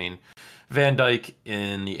bench. I mean, Van Dijk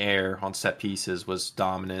in the air on set pieces was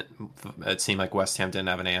dominant. It seemed like West Ham didn't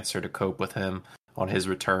have an answer to cope with him on his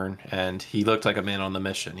return, and he looked like a man on the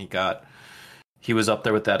mission. He was up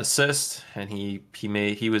there with that assist, and he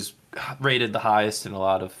was rated the highest in a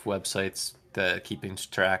lot of websites keeping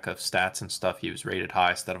track of stats and stuff. He was rated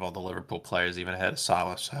highest out of all the Liverpool players, even ahead of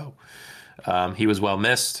Salah. So he was well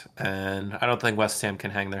missed, and I don't think West Ham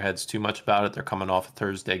can hang their heads too much about it. They're coming off a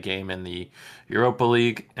Thursday game in the Europa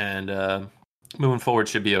League, and moving forward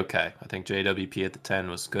should be okay. I think JWP at the 10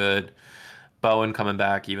 was good. Bowen coming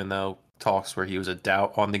back, even though talks where he was a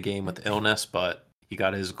doubt on the game with illness, but he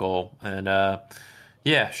got his goal. And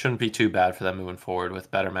yeah, shouldn't be too bad for them moving forward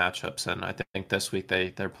with better matchups. And I think this week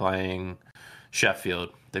they're playing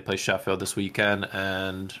Sheffield. They play Sheffield this weekend,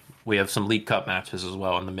 and we have some League Cup matches as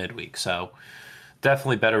well in the midweek. So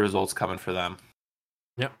definitely better results coming for them.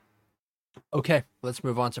 Yep. Okay, let's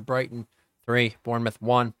move on to Brighton 3, Bournemouth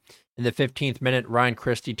 1. In the 15th minute, Ryan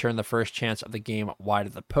Christie turned the first chance of the game wide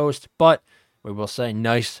of the post, but we will say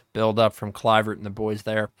nice build up from Kluivert and the boys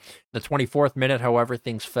there. In the 24th minute, however,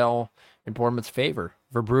 things fell in Bournemouth's favor.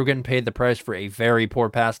 Verbruggen paid the price for a very poor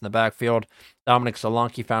pass in the backfield. Dominic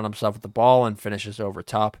Solanke found himself with the ball and finishes over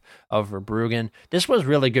top of Verbruggen. This was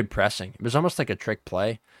really good pressing. It was almost like a trick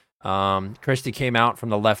play. Christie came out from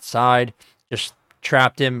the left side, just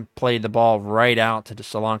trapped him, played the ball right out to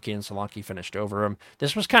Solanke, and Solanke finished over him.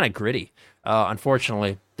 This was kind of gritty.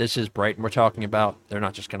 Unfortunately, this is Brighton we're talking about. They're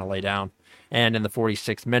not just going to lay down. And in the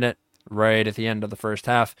 46th minute, right at the end of the first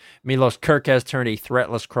half, Milos Kerkez turned a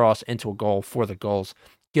threatless cross into a goal for the goals.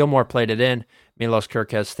 Gilmore played it in. Milos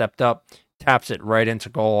Kerkez stepped up, taps it right into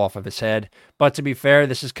goal off of his head. But to be fair,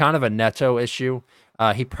 this is kind of a Neto issue.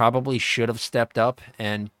 He probably should have stepped up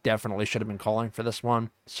and definitely should have been calling for this one.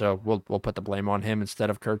 So we'll put the blame on him instead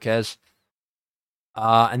of Kerkez.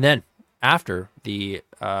 And then after the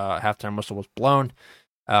halftime whistle was blown,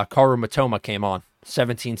 Kaoru Mitoma came on.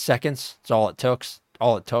 17 seconds. That's all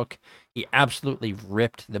it took. He absolutely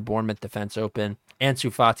ripped the Bournemouth defense open.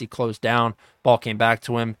 Ansu Fati closed down. Ball came back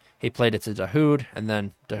to him. He played it to Dahoud, and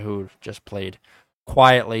then Dahoud just played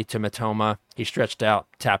quietly to Mitoma. He stretched out,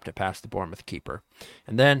 tapped it past the Bournemouth keeper.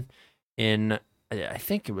 And then I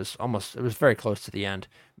think it was very close to the end.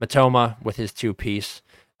 Mitoma with his two-piece.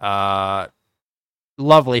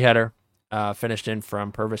 Lovely header. Finished in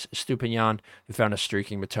from Pervis Stupinian, who found a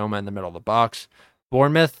streaking Mitoma in the middle of the box.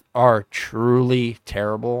 Bournemouth are truly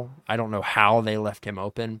terrible. I don't know how they left him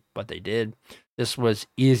open, but they did. This was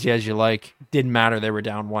easy as you like. Didn't matter. They were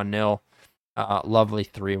down 1-0. Lovely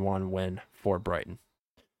 3-1 win for Brighton.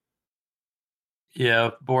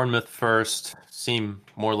 Yeah, Bournemouth first seem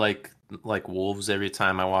more like Wolves every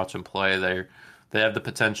time I watch them play. They have the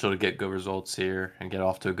potential to get good results here and get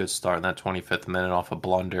off to a good start in that 25th minute off a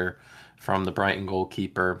blunder from the Brighton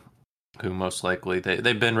goalkeeper, who most likely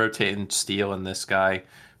they've been rotating Steele and this guy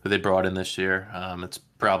who they brought in this year. It's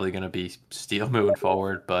probably going to be Steele moving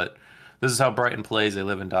forward, but this is how Brighton plays. They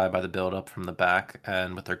live and die by the build up from the back,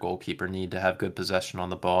 and with their goalkeeper need to have good possession on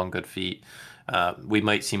the ball and good feet. We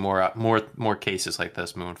might see more cases like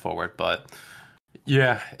this moving forward, but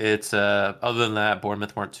yeah, it's other than that,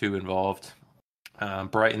 Bournemouth weren't too involved.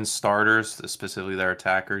 Brighton's starters, specifically their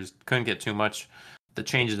attackers, couldn't get too much. The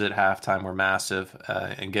changes at halftime were massive,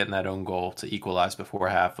 and getting that own goal to equalize before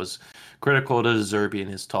half was critical to Zerbi and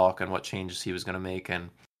his talk and what changes he was going to make. And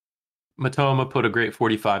Matoma put a great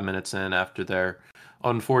 45 minutes in after their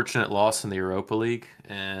unfortunate loss in the Europa League.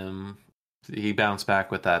 And he bounced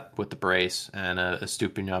back with the brace, and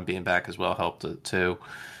Estupinian being back as well helped it too.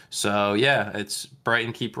 So yeah, it's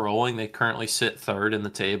Brighton keep rolling. They currently sit third in the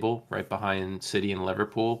table, right behind City and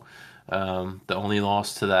Liverpool. The only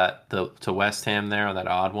loss to West Ham there on that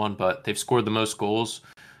odd one, but they've scored the most goals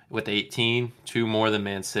with 18, two more than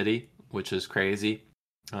Man City, which is crazy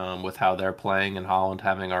with how they're playing, and Holland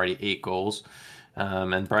having already 8 goals.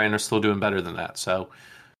 And Brighton are still doing better than that. So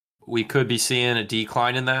we could be seeing a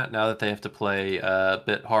decline in that now that they have to play a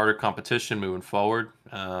bit harder competition moving forward.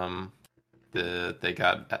 They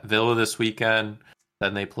got Villa this weekend,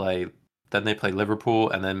 then they play Liverpool,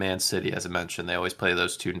 and then Man City. As I mentioned, they always play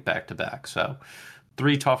those two back to back. So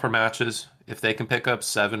 3 tougher matches. If they can pick up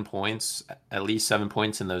 7 points, at least 7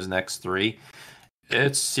 points in those next 3,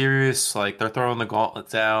 it's serious. Like, they're throwing the gauntlet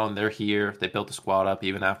down. They're here. They built the squad up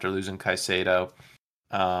even after losing Caicedo.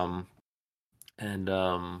 And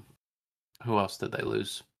who else did they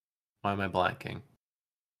lose? Why am I blanking?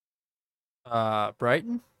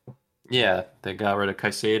 Brighton. Yeah, they got rid of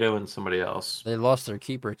Caicedo and somebody else. They lost their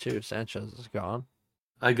keeper too. Sanchez is gone.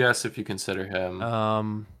 I guess if you consider him.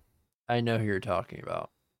 I know who you're talking about.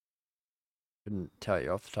 Couldn't tell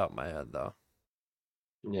you off the top of my head though.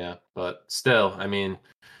 Yeah, but still, I mean,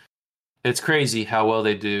 it's crazy how well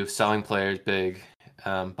they do selling players big,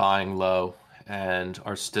 buying low, and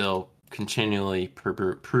are still continually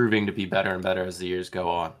proving to be better and better as the years go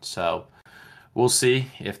on. So we'll see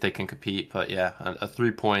if they can compete. But yeah, a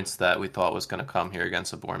 3 points that we thought was going to come here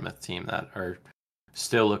against a Bournemouth team that are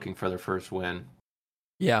still looking for their first win.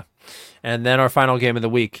 Yeah. And then our final game of the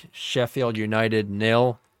week, Sheffield United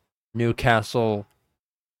 0, Newcastle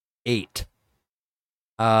 8.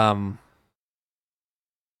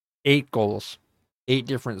 8 goals, 8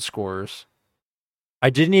 different scores.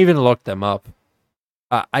 I didn't even look them up.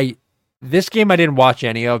 This game I didn't watch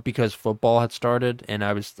any of because football had started and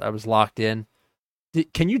I was locked in.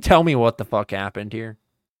 Can you tell me what the fuck happened here?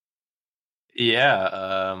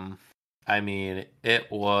 Yeah, I mean, it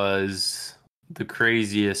was the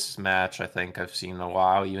craziest match I think I've seen in a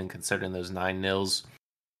while, even considering those 9-0s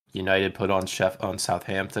United put on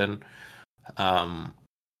Southampton.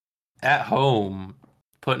 At home,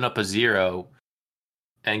 putting up a 0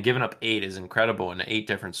 and giving up 8 is incredible, and 8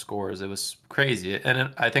 different scores. It was crazy.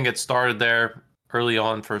 And I think it started there early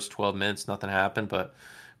on, first 12 minutes, nothing happened. But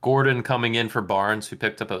Gordon coming in for Barnes, who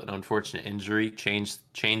picked up an unfortunate injury, changed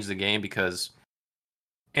the game because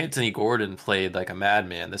Anthony Gordon played like a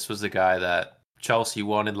madman. This was the guy that Chelsea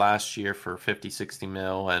wanted last year for 50, 60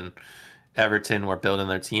 mil, and Everton were building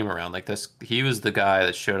their team around. Like this, he was the guy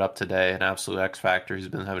that showed up today, an absolute X factor. He's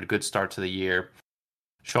been having a good start to the year.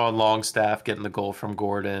 Sean Longstaff getting the goal from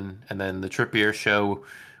Gordon, and then the Trippier show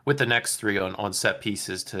with the next 3 on set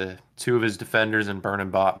pieces to 2 of his defenders and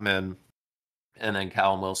Vernon Botman, and then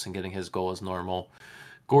Callum Wilson getting his goal as normal.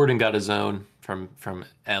 Gordon got his own from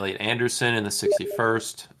Elliot Anderson in the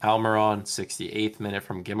 61st. Almiron, 68th minute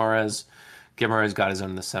from Guimaraes. Guimaraes got his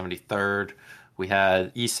own in the 73rd. We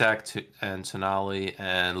had Isak and Tonali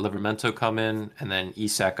and Livramento come in, and then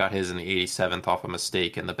Isak got his in the 87th off a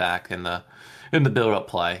mistake in the back in the build-up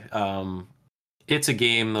play. It's a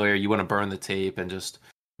game where you want to burn the tape and just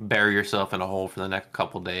bury yourself in a hole for the next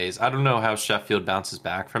couple days. I don't know how Sheffield bounces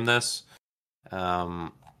back from this.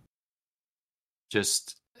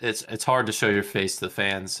 Just it's hard to show your face to the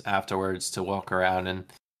fans afterwards, to walk around and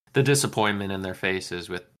the disappointment in their faces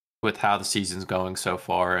with how the season's going so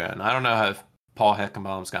far. And I don't know if Paul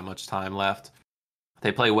Heckenbaum's got much time left.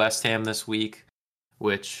 They play West Ham this week,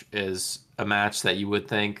 which is a match that you would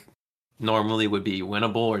think normally would be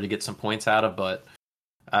winnable or to get some points out of, but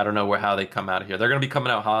I don't know how they come out of here. They're going to be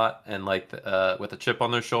coming out hot and like with a chip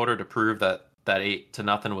on their shoulder to prove that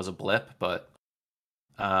 8-0 was a blip. But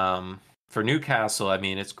for Newcastle, I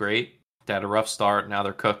mean, it's great. They had a rough start. Now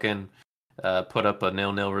they're cooking. Put up a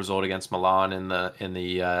 0-0 result against Milan in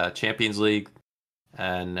the Champions League,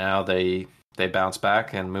 and now they bounce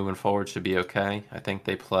back and moving forward should be okay. I think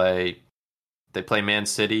they play Man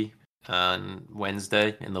City on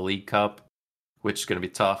Wednesday in the League Cup, which is going to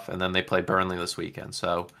be tough, and then they play Burnley this weekend.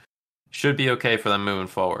 So should be okay for them moving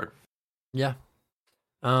forward. Yeah.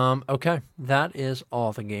 Okay, that is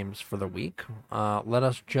all the games for the week. Let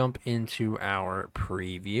us jump into our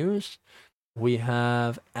previews. We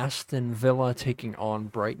have Aston Villa taking on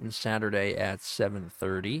Brighton Saturday at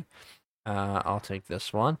 7:30. I'll take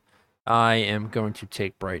this one. I am going to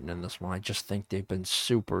take Brighton in this one. I just think they've been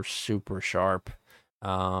super, super sharp.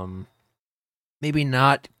 Um, Maybe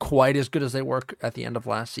not quite as good as they were at the end of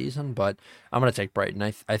last season, but I'm going to take Brighton.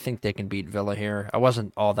 I think they can beat Villa here. I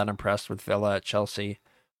wasn't all that impressed with Villa at Chelsea.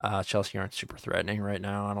 Chelsea aren't super threatening right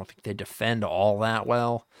now. I don't think they defend all that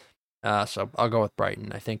well. So I'll go with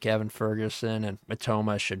Brighton. I think Evan Ferguson and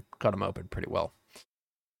Matoma should cut them open pretty well.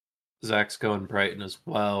 Zach's going Brighton as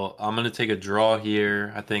well. I'm going to take a draw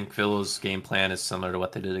here. I think Villa's game plan is similar to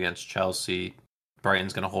what they did against Chelsea.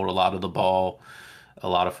 Brighton's going to hold a lot of the ball, a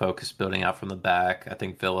lot of focus building out from the back. I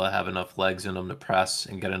think Villa have enough legs in them to press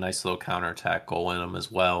and get a nice little counterattack goal in them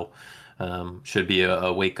as well. Should be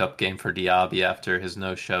a wake up game for Diaby after his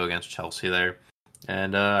no show against Chelsea there.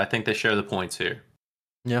 And I think they share the points here.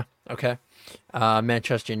 Yeah. Okay.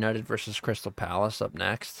 Manchester United versus Crystal Palace up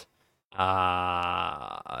next.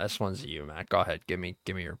 This one's you, Matt. Go ahead. Give me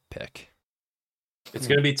your pick. It's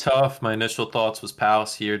going to be tough. My initial thoughts was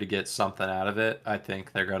Palace here to get something out of it. I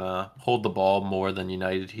think they're going to hold the ball more than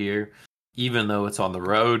United here, even though it's on the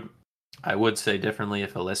road. I would say differently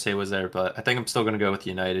if Elise was there, but I think I'm still going to go with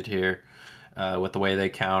United here. With the way they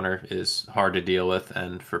counter is hard to deal with,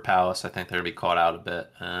 and for Palace, I think they're going to be caught out a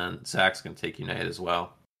bit. And Zach's going to take United as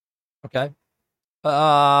well. Okay.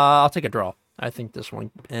 I'll take a draw. I think this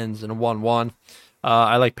one ends in a 1-1.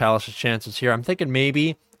 I like Palace's chances here. I'm thinking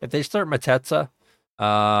maybe if they start Mateta,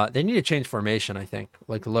 they need to change formation, I think.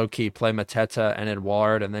 Like low key, play Mateta and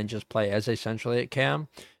Edouard and then just play Eze essentially at Cam.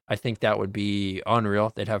 I think that would be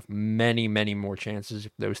unreal. They'd have many, many more chances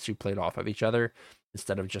if those two played off of each other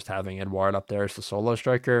instead of just having Edouard up there as the solo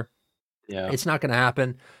striker. Yeah. It's not going to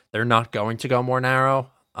happen. They're not going to go more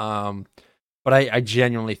narrow. But I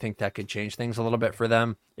genuinely think that could change things a little bit for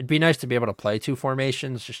them. It'd be nice to be able to play two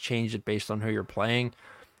formations, just change it based on who you're playing.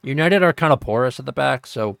 United are kind of porous at the back,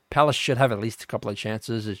 so Palace should have at least a couple of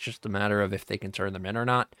chances. It's just a matter of if they can turn them in or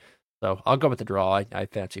not. So I'll go with the draw. I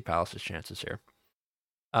fancy Palace's chances here.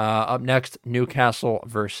 Up next, Newcastle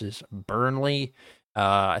versus Burnley.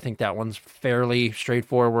 I think that one's fairly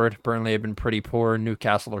straightforward. Burnley have been pretty poor.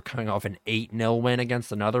 Newcastle are coming off an 8-0 win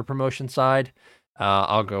against another promotion side.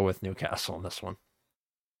 I'll go with Newcastle in this one.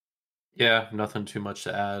 Yeah, nothing too much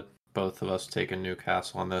to add. Both of us taking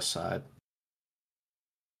Newcastle on this side.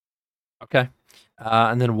 Okay.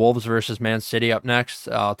 And then Wolves versus Man City up next.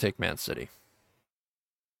 I'll take Man City.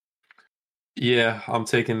 Yeah, I'm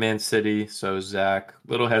taking Man City. So Zach,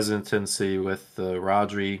 little hesitancy with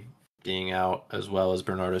Rodri being out as well as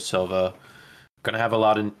Bernardo Silva. Going to have a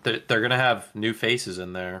lot of they're going to have new faces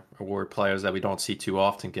in there, award players that we don't see too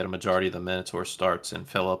often get a majority of the minutes or starts in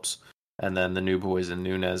Phillips, and then the new boys in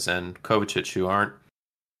Nunes and Kovacic who aren't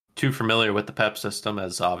too familiar with the Pep system,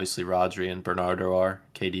 as obviously Rodri and Bernardo are.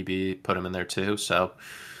 KDB put him in there too, so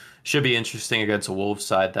should be interesting against a Wolves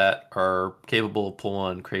side that are capable of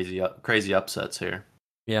pulling crazy upsets here.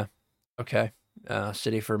 Yeah. Okay.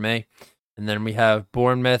 City for me. And then we have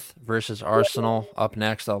Bournemouth versus Arsenal up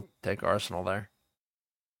next. I'll take Arsenal there.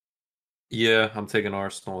 Yeah, I'm taking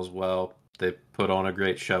Arsenal as well. They put on a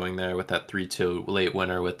great showing there with that 3-2 late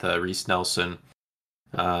winner with Reece Nelson.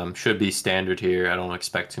 Should be standard here. I don't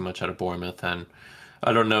expect too much out of Bournemouth, and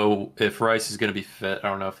I don't know if Rice is going to be fit. I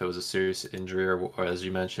don't know if it was a serious injury or as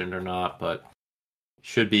you mentioned or not, but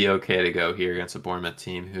should be okay to go here against a Bournemouth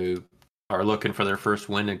team who are looking for their first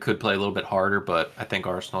win and could play a little bit harder. But I think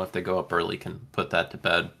Arsenal, if they go up early, can put that to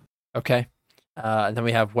bed. Okay. And then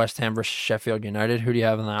we have West Ham versus Sheffield United. Who do you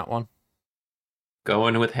have in that one?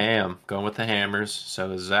 Going with going with the Hammers.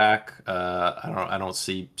 So Zach, I don't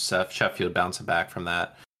see Sheffield bouncing back from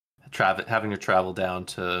that. Having to travel down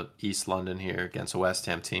to East London here against a West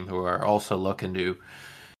Ham team who are also looking to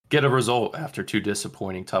get a result after two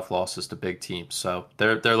disappointing tough losses to big teams. So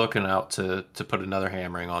they're looking out to put another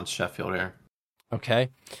hammering on Sheffield here. Okay.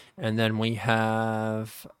 And then we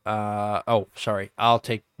have I'll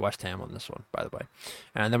take West Ham on this one, by the way.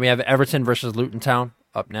 And then we have Everton versus Luton Town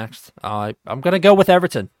up next. I'm going to go with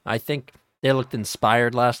Everton. I think they looked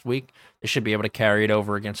inspired last week. They should be able to carry it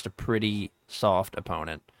over against a pretty soft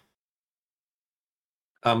opponent.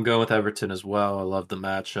 I'm going with Everton as well. I love the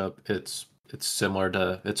matchup. It's similar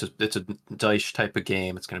to it's a dice type of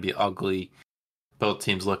game. It's going to be ugly. Both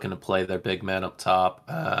teams looking to play their big man up top.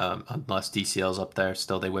 Unless DCL's up there,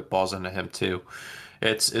 still they whip balls into him too.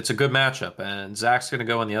 It's a good matchup, and Zach's going to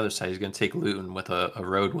go on the other side. He's going to take Luton with a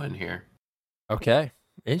road win here. Okay.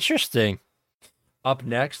 Interesting. Up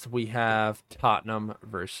next, we have Tottenham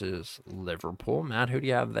versus Liverpool. Matt, who do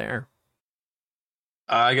you have there?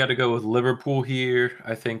 I got to go with Liverpool here.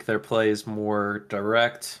 I think their play is more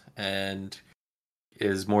direct and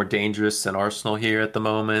is more dangerous than Arsenal here at the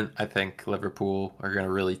moment. I think Liverpool are going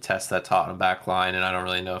to really test that Tottenham back line, and I don't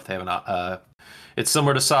really know if they have an. It's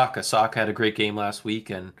similar to Saka. Saka had a great game last week,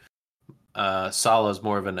 and Salah is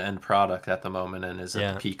more of an end product at the moment and is at the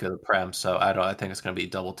Yeah. peak of the Prem. So I don't. I think it's going to be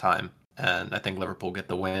double time, and I think Liverpool get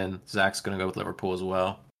the win. Zach's going to go with Liverpool as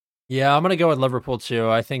well. Yeah, I'm going to go with Liverpool too.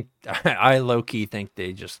 I think I low key think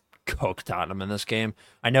they just cooked Tottenham in this game.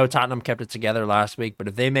 I know Tottenham kept it together last week, but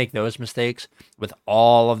if they make those mistakes with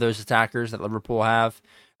all of those attackers that Liverpool have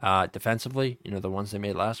defensively, the ones they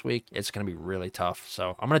made last week, it's going to be really tough.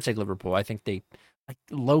 So I'm going to take Liverpool. I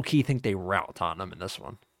low key think they rout Tottenham in this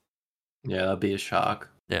one. Yeah, that'd be a shock.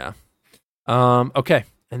 Yeah. Okay.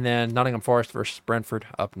 And then Nottingham Forest versus Brentford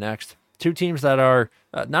up next. Two teams that are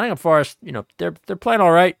Nottingham Forest, they're playing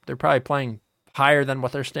all right. They're probably playing higher than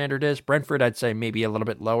what their standard is. Brentford, I'd say maybe a little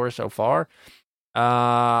bit lower so far.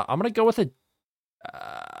 I'm gonna go with it.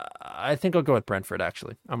 I think I'll go with Brentford.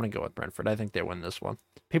 Actually, I'm gonna go with Brentford. I think they win this one.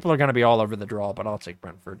 People are gonna be all over the draw, but I'll take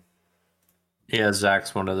Brentford. Yeah,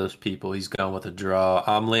 Zach's one of those people. He's going with a draw.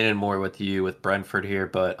 I'm leaning more with you with Brentford here,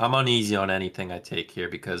 but I'm uneasy on anything I take here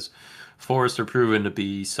because Forest are proven to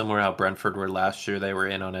be similar how Brentford were last year. They were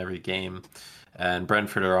in on every game, and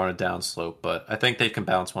Brentford are on a downslope, but I think they can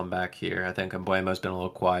bounce one back here. I think Mbuemo's been a little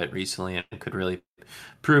quiet recently and could really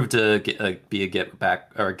prove to be a get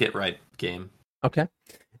back or get right game. Okay.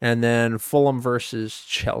 And then Fulham versus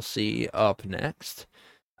Chelsea up next.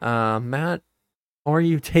 Matt, are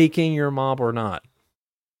you taking your mob or not?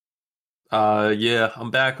 Yeah,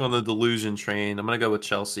 I'm back on the delusion train. I'm gonna go with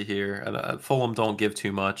Chelsea here. Fulham don't give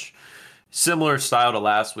too much. Similar style to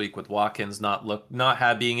last week with Watkins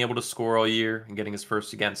being able to score all year and getting his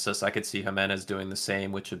first against us. I could see Jimenez doing the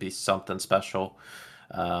same, which would be something special.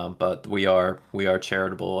 But we are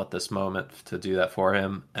charitable at this moment to do that for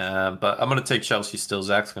him. But I'm gonna take Chelsea still.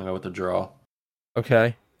 Zach's gonna go with the draw.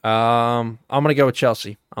 Okay. I'm gonna go with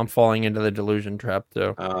Chelsea. I'm falling into the delusion trap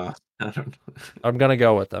too. I don't I'm gonna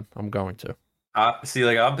go with them. I'm going to. see.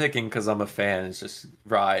 Like I'm picking because I'm a fan. It's just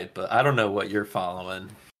ride, but I don't know what you're following.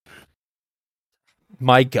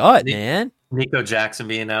 My gut, Ni- man. Nico Jackson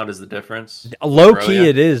being out is the difference. Low Bro, key, yeah.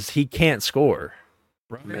 it is. He can't score.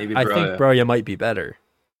 Maybe I bro, think yeah. Broya might be better.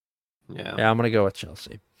 Yeah. Yeah, I'm gonna go with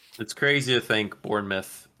Chelsea. It's crazy to think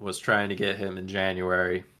Bournemouth was trying to get him in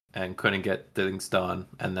January and couldn't get things done,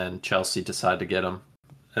 and then Chelsea decided to get him,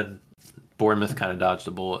 and Bournemouth kind of dodged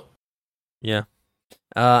a bullet. Yeah.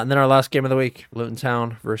 And then our last game of the week, Luton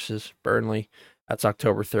Town versus Burnley. That's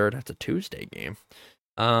October 3rd. That's a Tuesday game.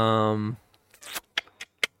 Probably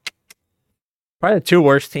the two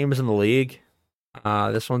worst teams in the league.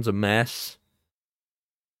 This one's a mess.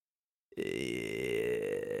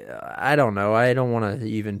 I don't know. I don't want to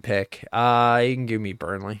even pick. You can give me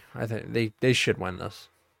Burnley. I think they should win this.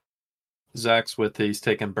 Zach's with it. He's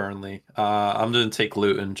taking Burnley. I'm going to take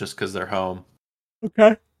Luton just because they're home.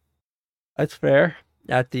 Okay. That's fair.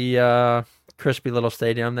 At the crispy little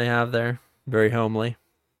stadium they have there. Very homely.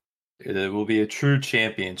 It will be a true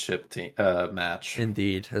championship match.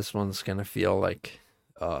 Indeed. This one's going to feel like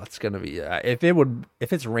it's going to be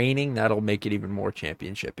if it's raining, that'll make it even more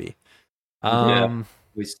championshipy. Yeah,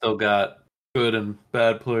 we still got good and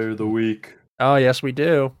bad player of the week. Oh, yes we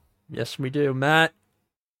do. Yes we do. Matt,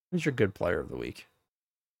 who's your good player of the week?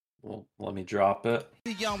 Well, let me drop it.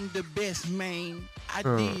 I'm the best, man. I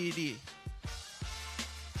did it.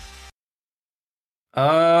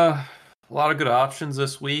 A lot of good options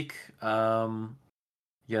this week.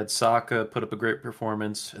 You had Saka put up a great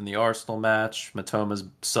performance in the Arsenal match. Matoma's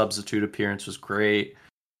substitute appearance was great.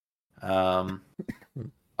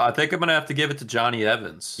 I think I'm gonna have to give it to Johnny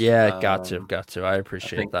Evans. Yeah, got to. I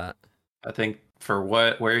appreciate that. I think for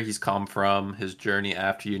where he's come from, his journey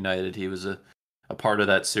after United, he was a part of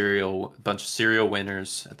that bunch of serial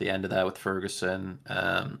winners at the end of that with Ferguson,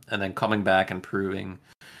 and then coming back and proving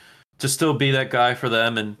to still be that guy for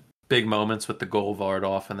them in big moments with the goal Vard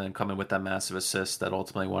off, and then coming with that massive assist that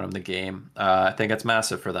ultimately won him the game. I think it's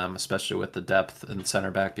massive for them, especially with the depth and center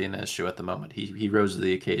back being an issue at the moment. He rose to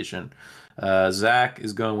the occasion. Zach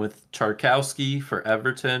is going with Tarkowski for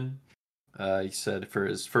Everton. He said for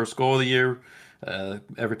his first goal of the year,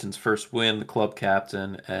 Everton's first win, the club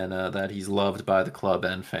captain, and that he's loved by the club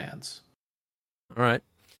and fans. All right.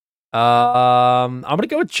 I'm gonna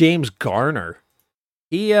go with James Garner.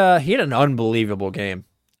 He had an unbelievable game.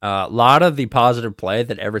 A lot of the positive play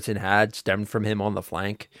that Everton had stemmed from him on the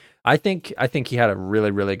flank. I think he had a really,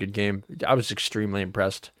 really good game. I was extremely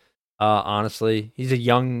impressed Honestly, he's a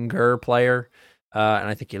younger player, and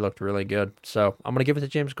I think he looked really good. So I'm gonna give it to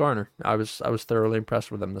James Garner. I was thoroughly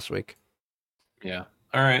impressed with him this week. Yeah.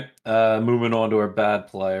 All right. Moving on to our bad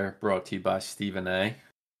player, brought to you by Stephen A.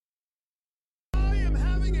 I am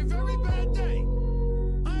having a very bad day.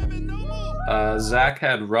 I am in no mood. Zach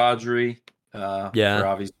had Rodri Yeah. for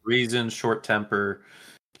obvious reasons, short temper,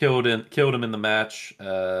 killed him in the match,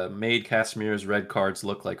 made Casemiro's red cards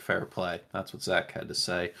look like fair play. That's what Zach had to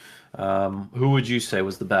say. Who would you say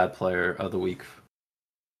was the bad player of the week?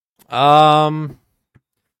 I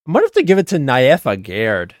might have to give it to Naefa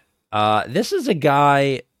Gerd. This is a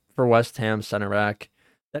guy for West Ham center back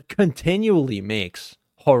that continually makes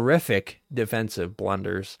horrific defensive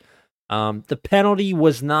blunders. The penalty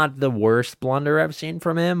was not the worst blunder I've seen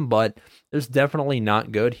from him, but it was definitely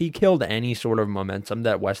not good. He killed any sort of momentum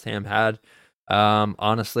that West Ham had.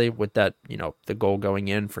 Honestly, with that, the goal going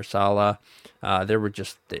in for Salah,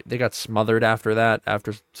 they got smothered after that.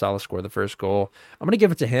 After Salah scored the first goal, I'm gonna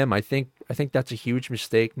give it to him. I think that's a huge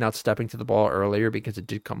mistake not stepping to the ball earlier because it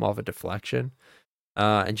did come off a deflection,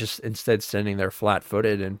 and just instead standing there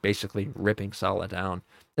flat-footed and basically ripping Salah down.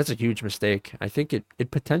 That's a huge mistake. I think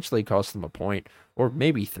it potentially cost them a point or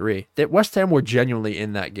maybe 3. That West Ham were genuinely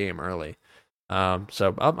in that game early.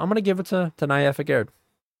 So I'm gonna give it to Nayef Agard.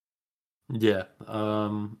 Yeah.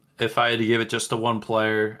 If I had to give it just to one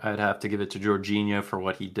player, I'd have to give it to Jorginho for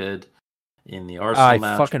what he did in the Arsenal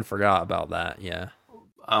match. I fucking forgot about that. Yeah.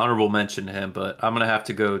 Honorable mention to him, but I'm gonna have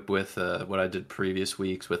to go with what I did previous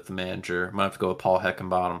weeks with the manager. I'm gonna have to go with Paul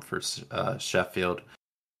Heckenbottom for Sheffield.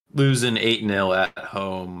 Losing 8-0 at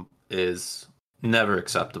home is never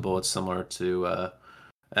acceptable. It's similar to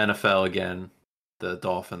NFL again. The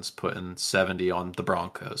Dolphins putting 70 on the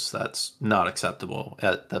Broncos. That's not acceptable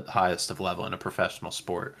at the highest of level in a professional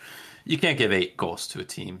sport. You can't give 8 goals to a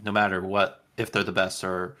team, no matter what, if they're the best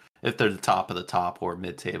or if they're the top of the top or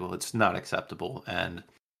mid-table. It's not acceptable, and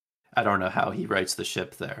I don't know how he rights the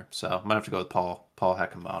ship there. So I'm going to have to go with Paul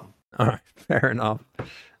Heckenbottom. All right, fair enough.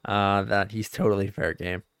 That he's totally fair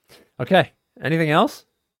game. Okay, anything else?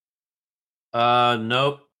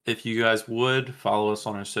 Nope. If you guys would, follow us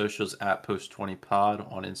on our socials at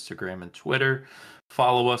Post20Pod on Instagram and Twitter.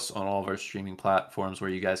 Follow us on all of our streaming platforms where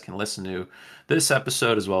you guys can listen to this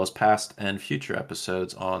episode as well as past and future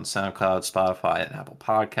episodes on SoundCloud, Spotify, and Apple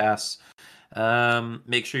Podcasts.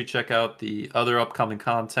 Make sure you check out the other upcoming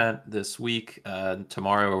content this week.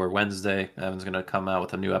 Tomorrow or Wednesday, Evan's going to come out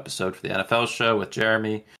with a new episode for the NFL show with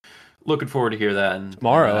Jeremy. Looking forward to hear that. And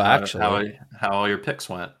tomorrow, actually. How all your picks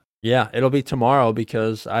went. Yeah, it'll be tomorrow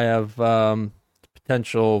because I have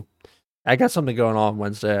potential. I got something going on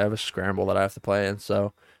Wednesday. I have a scramble that I have to play in,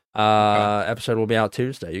 so episode will be out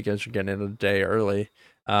Tuesday. You guys are getting it a day early.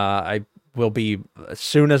 I will be as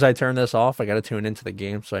soon as I turn this off. I got to tune into the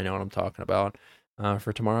game so I know what I'm talking about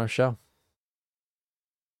for tomorrow's show.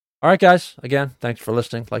 All right, guys. Again, thanks for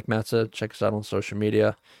listening. Like Matt said, check us out on social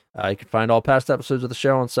media. You can find all past episodes of the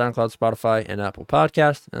show on SoundCloud, Spotify, and Apple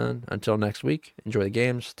Podcasts. And until next week, enjoy the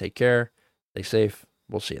games. Take care. Stay safe.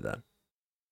 We'll see you then.